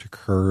product,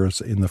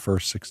 occurs in the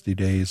first 60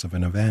 days of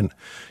an event.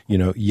 You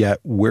know, yet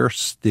we're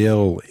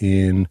still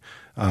in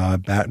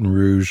Baton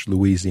Rouge,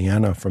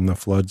 Louisiana, from the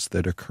floods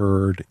that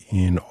occurred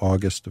in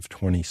August of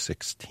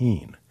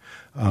 2016.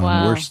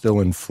 Wow. We're still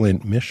in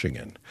Flint,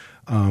 Michigan.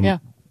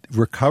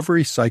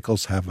 Recovery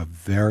cycles have a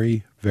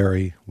very,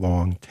 very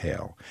long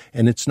tail.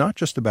 And it's not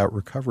just about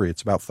recovery.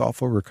 It's about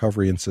thoughtful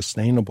recovery and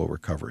sustainable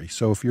recovery.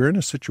 So if you're in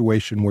a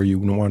situation where you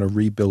want to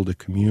rebuild a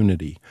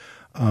community,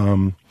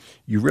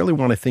 you really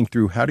want to think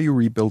through, how do you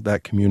rebuild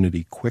that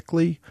community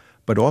quickly,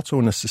 but also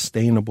in a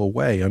sustainable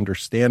way,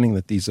 understanding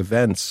that these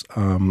events,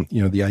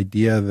 you know, the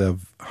idea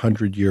of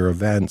 100-year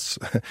events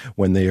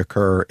when they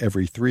occur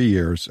every 3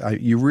 years,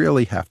 you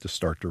really have to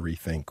start to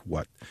rethink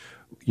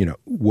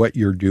what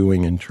you're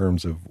doing in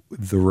terms of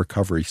the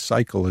recovery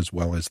cycle, as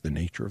well as the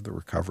nature of the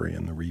recovery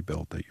and the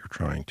rebuild that you're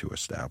trying to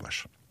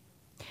establish.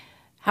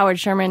 Howard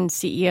Sherman,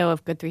 CEO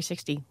of Good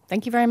 360.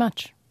 Thank you very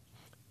much.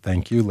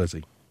 Thank you,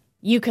 Lizzie.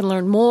 You can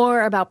learn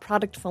more about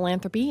product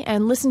philanthropy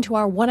and listen to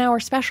our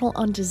 1-hour special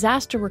on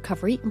disaster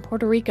recovery in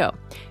Puerto Rico.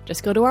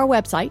 Just go to our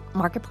website,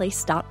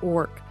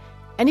 marketplace.org.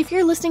 And if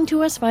you're listening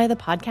to us via the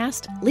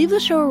podcast, leave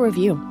the show a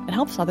review. It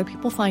helps other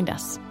people find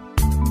us.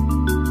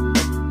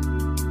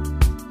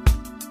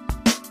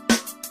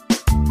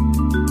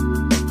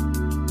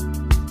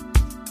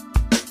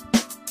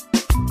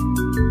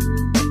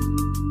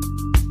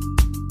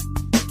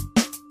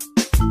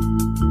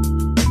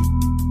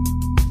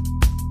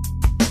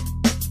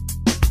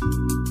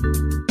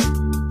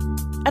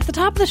 At the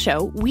top of the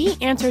show, we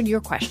answered your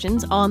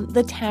questions on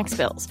the tax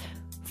bills.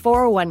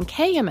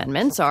 401k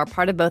amendments are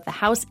part of both the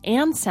House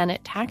and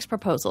Senate tax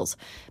proposals.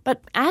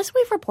 But as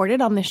we've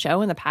reported on the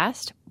show in the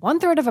past,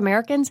 1/3 of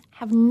Americans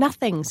have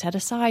nothing set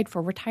aside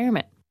for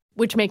retirement,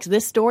 which makes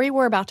this story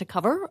we're about to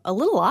cover a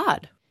little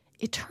odd.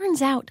 It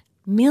turns out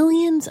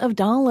millions of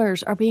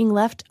dollars are being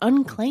left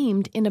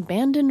unclaimed in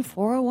abandoned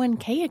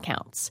 401k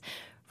accounts.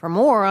 For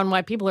more on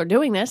why people are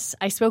doing this,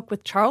 I spoke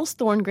with Charles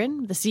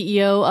Thorngren, the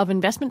CEO of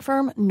investment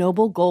firm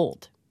Noble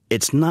Gold.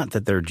 It's not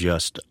that they're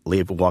just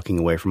walking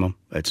away from them.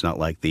 It's not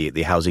like the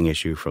housing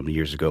issue from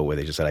years ago where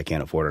they just said, I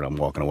can't afford it, I'm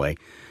walking away.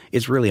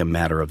 It's really a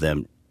matter of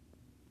them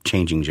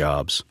changing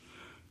jobs,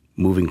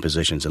 moving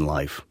positions in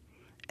life,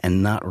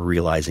 and not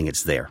realizing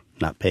it's there,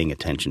 not paying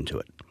attention to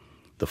it.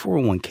 The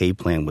 401k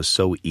plan was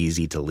so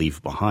easy to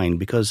leave behind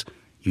because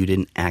you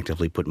didn't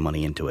actively put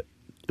money into it.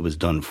 It was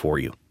done for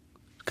you.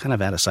 Kind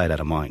of out of sight, out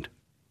of mind.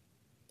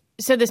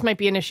 So this might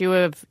be an issue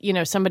of,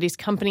 somebody's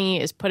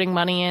company is putting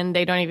money in,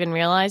 they don't even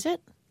realize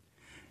it?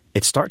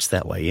 It starts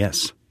that way,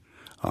 yes.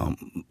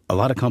 A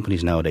lot of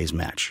companies nowadays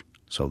match,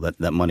 so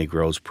that money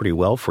grows pretty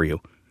well for you.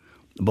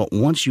 But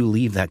once you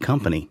leave that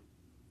company,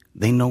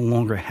 they no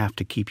longer have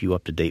to keep you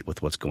up to date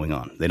with what's going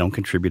on. They don't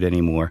contribute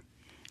anymore,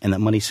 and that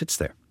money sits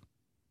there.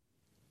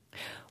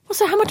 Well,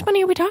 so how much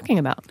money are we talking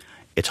about?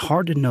 It's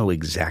hard to know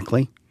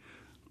exactly.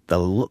 The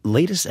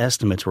latest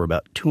estimates were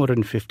about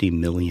 $250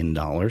 million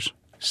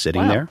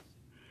sitting there.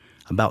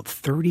 About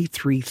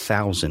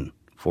 33,000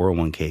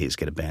 401ks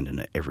get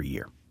abandoned every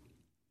year.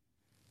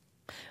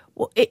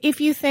 Well, if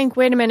you think,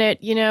 wait a minute,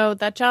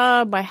 that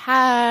job I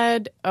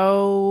had,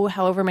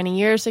 however many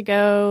years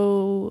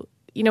ago,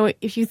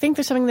 if you think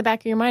there's something in the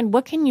back of your mind,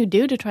 what can you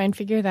do to try and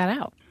figure that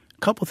out? A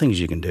couple things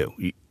you can do.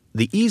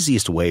 The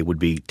easiest way would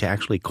be to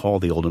actually call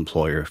the old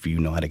employer if you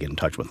know how to get in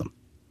touch with them.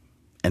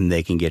 And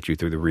they can get you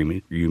through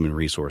the human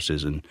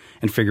resources and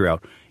figure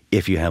out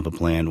if you have a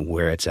plan,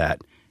 where it's at,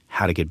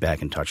 how to get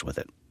back in touch with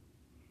it.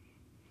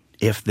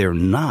 If they're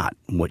not,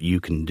 what you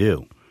can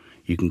do,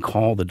 you can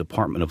call the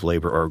Department of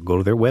Labor or go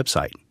to their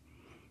website,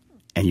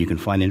 and you can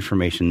find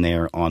information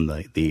there on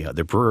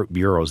the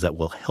bureaus that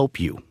will help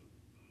you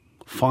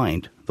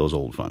find those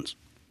old funds.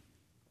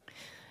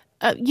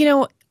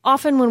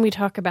 Often when we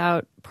talk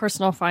about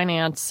personal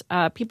finance,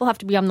 people have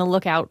to be on the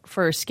lookout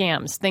for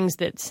scams, things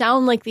that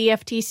sound like the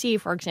FTC,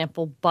 for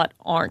example, but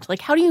aren't. Like,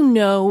 how do you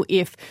know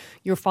if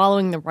you're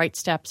following the right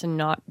steps and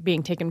not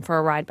being taken for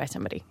a ride by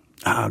somebody?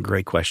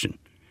 Great question.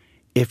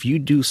 If you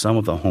do some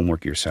of the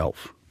homework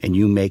yourself and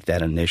you make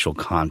that initial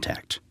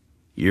contact,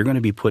 you're going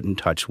to be put in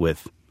touch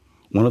with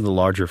one of the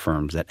larger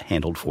firms that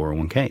handled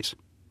 401ks.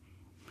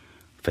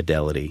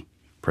 Fidelity,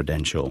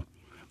 Prudential,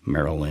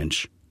 Merrill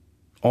Lynch,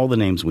 all the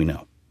names we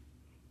know.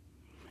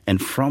 And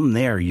from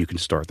there, you can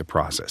start the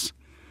process.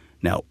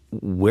 Now,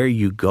 where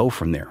you go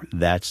from there,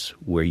 that's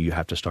where you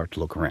have to start to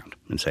look around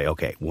and say,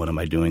 okay, what am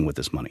I doing with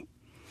this money?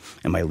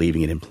 Am I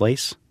leaving it in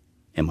place?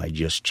 Am I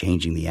just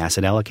changing the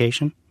asset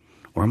allocation?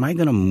 Or am I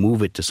going to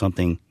move it to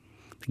something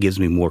that gives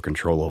me more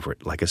control over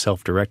it, like a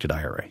self-directed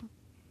IRA?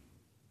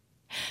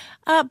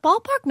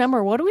 Ballpark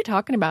number, what are we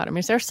talking about? I mean,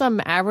 is there some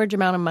average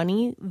amount of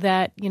money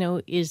that,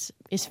 is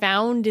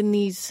found in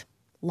these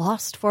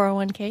lost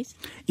 401ks?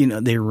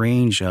 They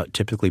range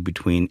typically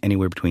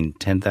anywhere between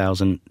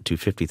 $10,000 to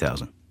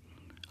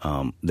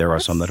 $50,000. There are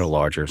some that are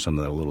larger, some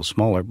that are a little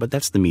smaller, but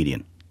that's the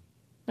median.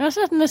 That's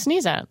nothing to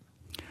sneeze at.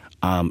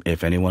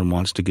 If anyone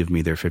wants to give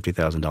me their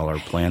 $50,000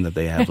 plan that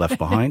they have left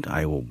behind,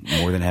 I will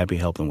more than happy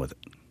help them with it.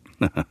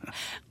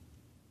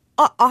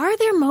 Are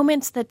there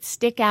moments that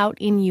stick out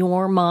in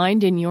your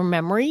mind, in your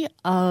memory,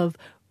 of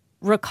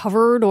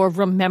recovered or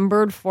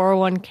remembered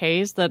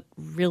 401ks that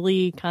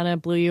really kind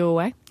of blew you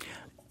away?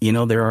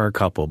 There are a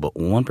couple, but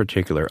one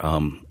particular,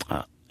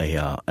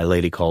 a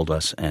lady called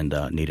us and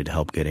needed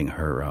help getting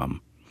her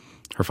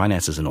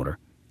finances in order.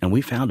 And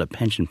we found a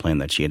pension plan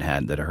that she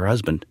had that her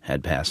husband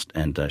had passed,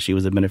 and she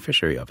was the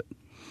beneficiary of it.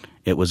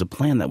 It was a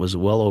plan that was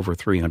well over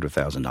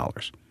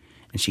 $300,000.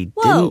 And she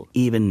didn't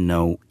even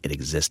know it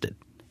existed.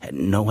 Had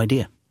no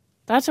idea.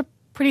 That's a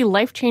pretty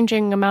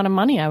life-changing amount of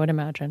money, I would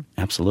imagine.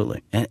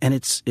 Absolutely. And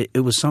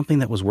it was something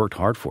that was worked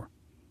hard for.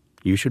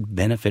 You should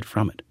benefit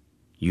from it.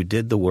 You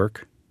did the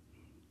work.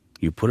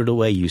 You put it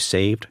away. You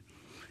saved.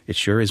 It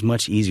sure is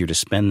much easier to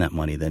spend that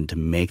money than to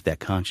make that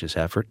conscious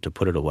effort to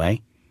put it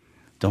away.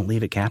 Don't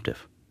leave it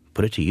captive.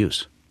 Put it to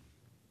use.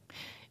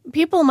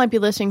 People might be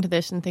listening to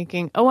this and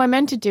thinking, I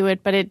meant to do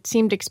it, but it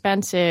seemed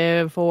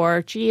expensive,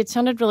 or, gee, it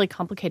sounded really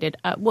complicated.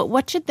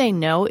 What should they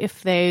know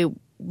if they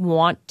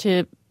want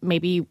to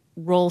maybe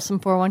roll some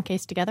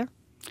 401ks together?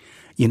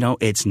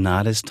 It's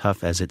not as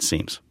tough as it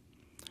seems.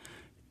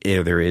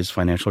 There is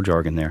financial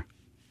jargon there.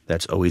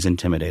 That's always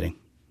intimidating.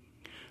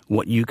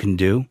 What you can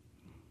do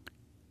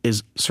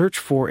is search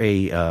for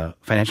a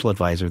financial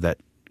advisor that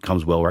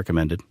comes well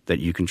recommended, that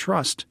you can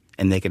trust,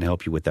 and they can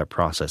help you with that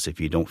process if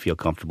you don't feel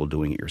comfortable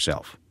doing it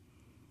yourself.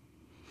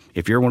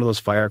 If you're one of those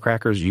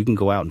firecrackers, you can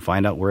go out and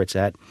find out where it's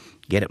at,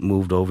 get it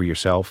moved over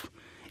yourself.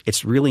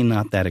 It's really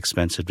not that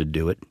expensive to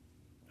do it,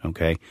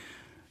 okay?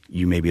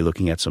 You may be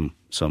looking at some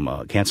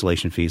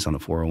cancellation fees on a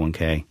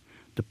 401k.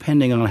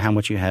 Depending on how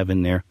much you have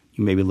in there,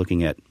 you may be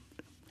looking at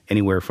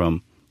anywhere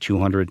from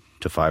 $200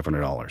 to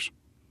 $500.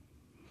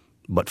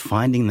 But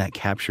finding that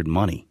captured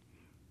money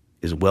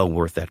is well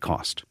worth that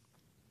cost.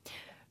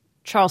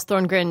 Charles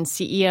Thorngren,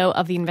 CEO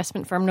of the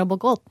investment firm Noble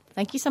Gold.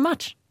 Thank you so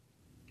much.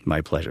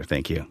 My pleasure.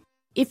 Thank you.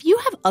 If you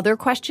have other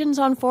questions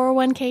on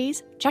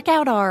 401ks, check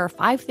out our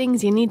 5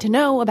 things you need to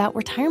know about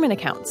retirement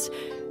accounts.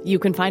 You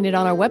can find it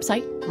on our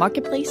website,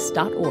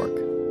 marketplace.org.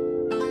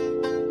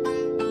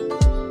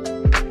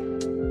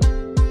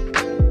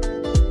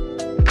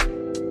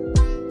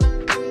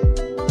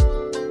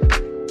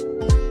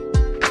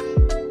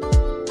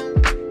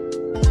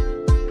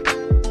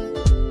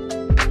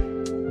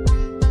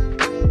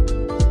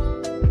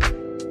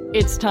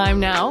 It's time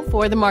now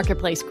for the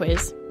Marketplace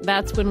Quiz.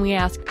 That's when we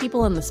ask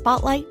people in the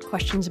spotlight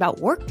questions about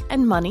work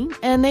and money,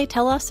 and they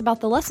tell us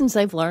about the lessons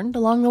they've learned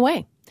along the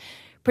way.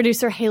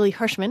 Producer Haley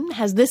Hirschman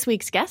has this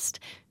week's guest.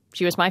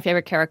 She was my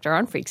favorite character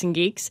on Freaks and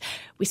Geeks.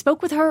 We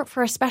spoke with her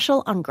for a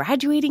special on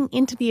graduating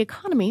into the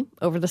economy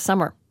over the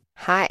summer.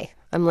 Hi,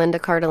 I'm Linda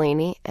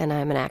Cardellini, and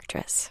I'm an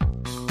actress.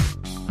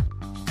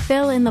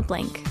 Fill in the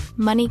blank.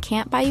 Money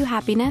can't buy you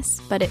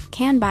happiness, but it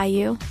can buy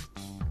you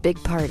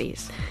big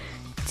parties.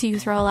 Do you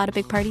throw a lot of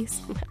big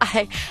parties?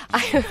 I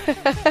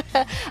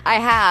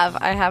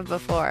have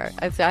before.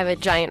 I have a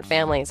giant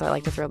family, so I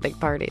like to throw big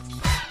parties.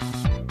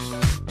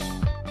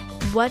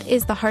 What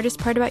is the hardest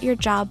part about your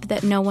job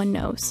that no one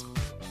knows?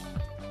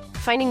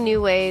 Finding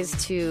new ways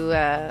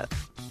to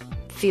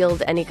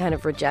field any kind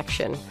of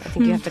rejection. I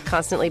think you have to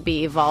constantly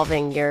be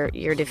evolving your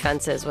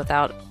defenses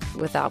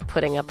without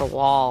putting up a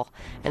wall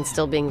and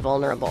still being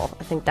vulnerable.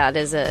 I think that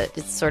is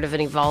it's sort of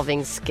an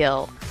evolving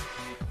skill.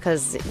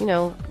 Because,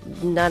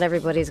 not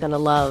everybody's going to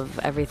love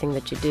everything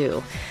that you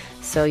do.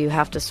 So you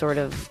have to sort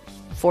of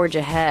forge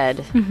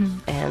ahead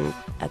and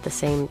at the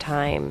same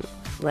time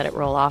let it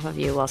roll off of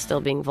you while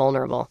still being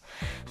vulnerable.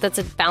 That's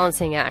a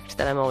balancing act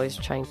that I'm always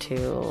trying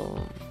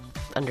to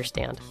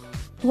understand.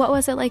 What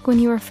was it like when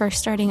you were first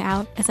starting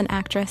out as an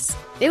actress?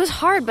 It was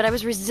hard, but I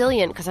was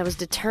resilient because I was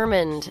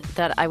determined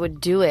that I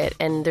would do it.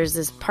 And there's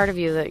this part of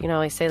you that,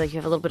 I say like you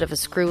have a little bit of a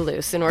screw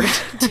loose in order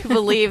to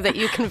believe that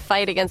you can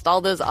fight against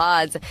all those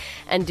odds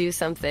and do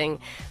something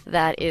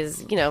that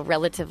is,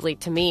 relatively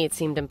to me, it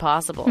seemed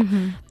impossible.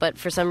 But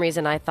for some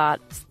reason, I thought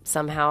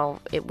somehow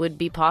it would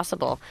be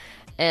possible.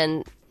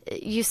 And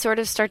you sort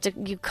of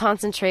you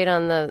concentrate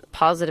on the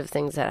positive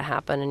things that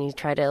happen and you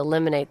try to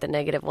eliminate the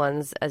negative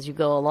ones as you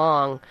go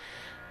along.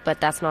 But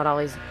that's not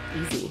always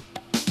easy.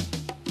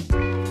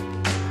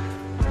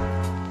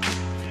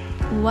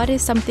 What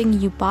is something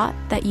you bought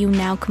that you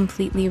now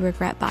completely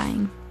regret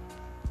buying?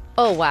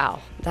 Oh, wow.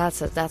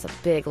 That's a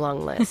big,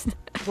 long list.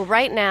 Well,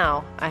 right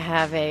now, I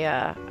have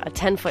a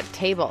 10-foot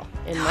table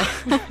in my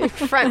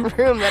front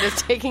room that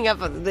is taking up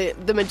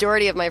the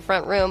majority of my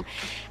front room.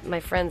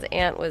 My friend's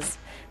aunt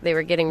they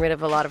were getting rid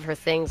of a lot of her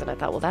things, and I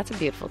thought, well, that's a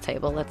beautiful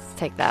table. Let's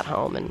take that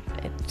home. And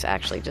it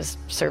actually just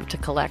served to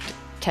collect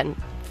 10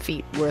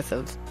 feet worth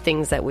of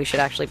things that we should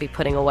actually be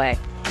putting away.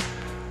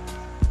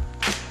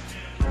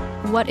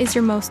 What is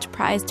your most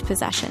prized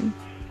possession?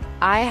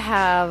 I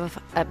have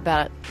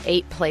about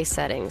 8 place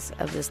settings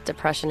of this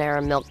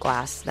Depression-era milk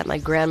glass that my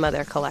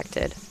grandmother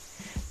collected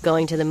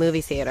going to the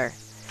movie theater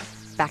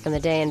back in the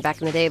day. And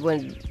back in the day,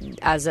 when,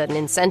 as an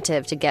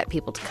incentive to get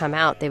people to come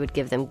out, they would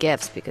give them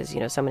gifts because,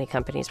 so many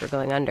companies were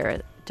going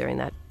under during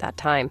that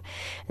time.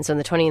 And so in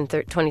the 20s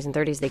and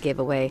 30s, they gave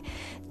away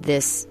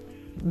this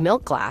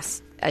milk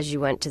glass as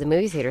you went to the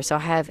movie theater. So I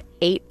have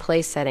 8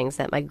 place settings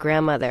that my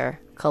grandmother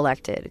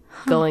collected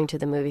going to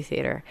the movie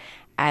theater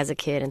as a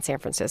kid in San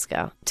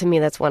Francisco. To me,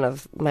 that's one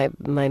of my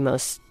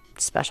most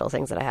special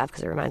things that I have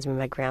because it reminds me of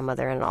my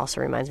grandmother, and it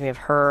also reminds me of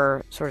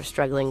her sort of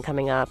struggling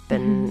coming up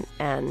and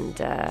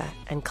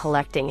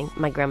collecting.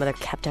 My grandmother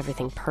kept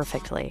everything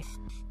perfectly.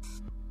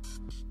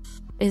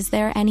 Is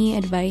there any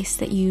advice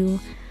that you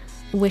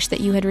wish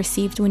that you had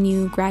received when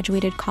you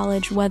graduated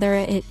college, whether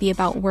it be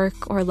about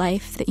work or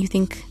life, that you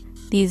think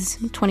these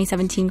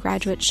 2017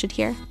 graduates should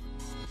hear?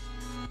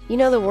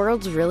 The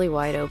world's really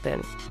wide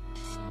open.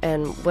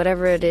 And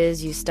whatever it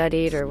is you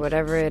studied or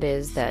whatever it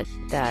is that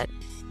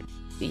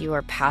you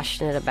are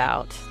passionate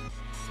about,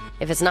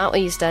 if it's not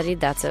what you studied,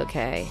 that's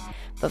okay.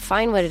 But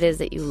find what it is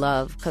that you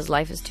love, because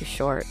life is too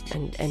short,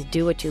 and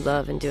do what you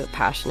love and do it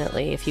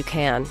passionately if you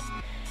can.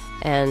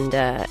 And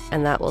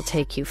that will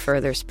take you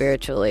further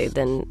spiritually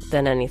than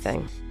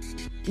anything.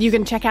 You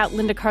can check out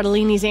Linda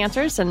Cardellini's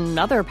answers and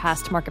other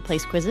past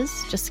Marketplace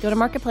quizzes. Just go to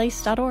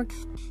marketplace.org.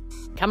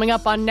 Coming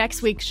up on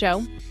next week's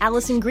show,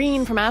 Allison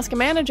Green from Ask a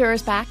Manager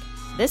is back.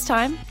 This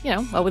time,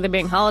 with it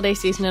being holiday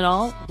season and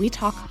all, we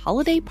talk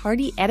holiday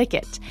party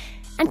etiquette.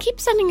 And keep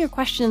sending your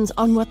questions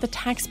on what the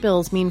tax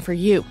bills mean for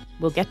you.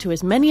 We'll get to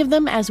as many of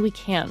them as we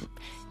can.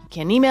 You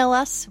can email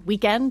us,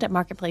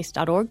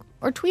 weekend@marketplace.org,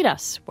 or tweet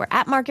us. We're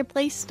at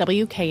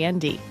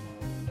MarketplaceWKND.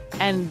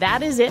 And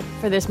that is it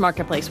for this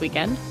Marketplace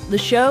Weekend. The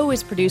show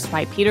is produced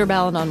by Peter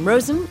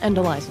Balanon-Rosen and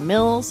Eliza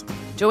Mills.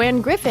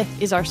 Joanne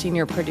Griffith is our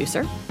senior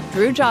producer.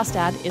 Drew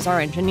Jostad is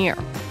our engineer.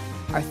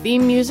 Our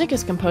theme music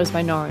is composed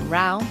by Norrin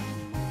Rao.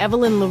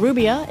 Evelyn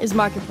LaRubia is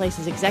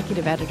Marketplace's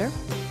executive editor.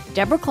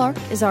 Deborah Clark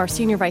is our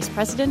senior vice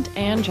president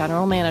and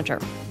general manager.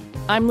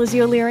 I'm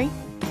Lizzie O'Leary.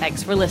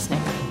 Thanks for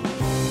listening.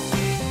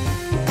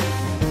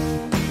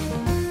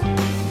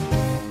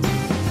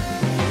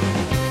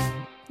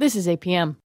 This is APM.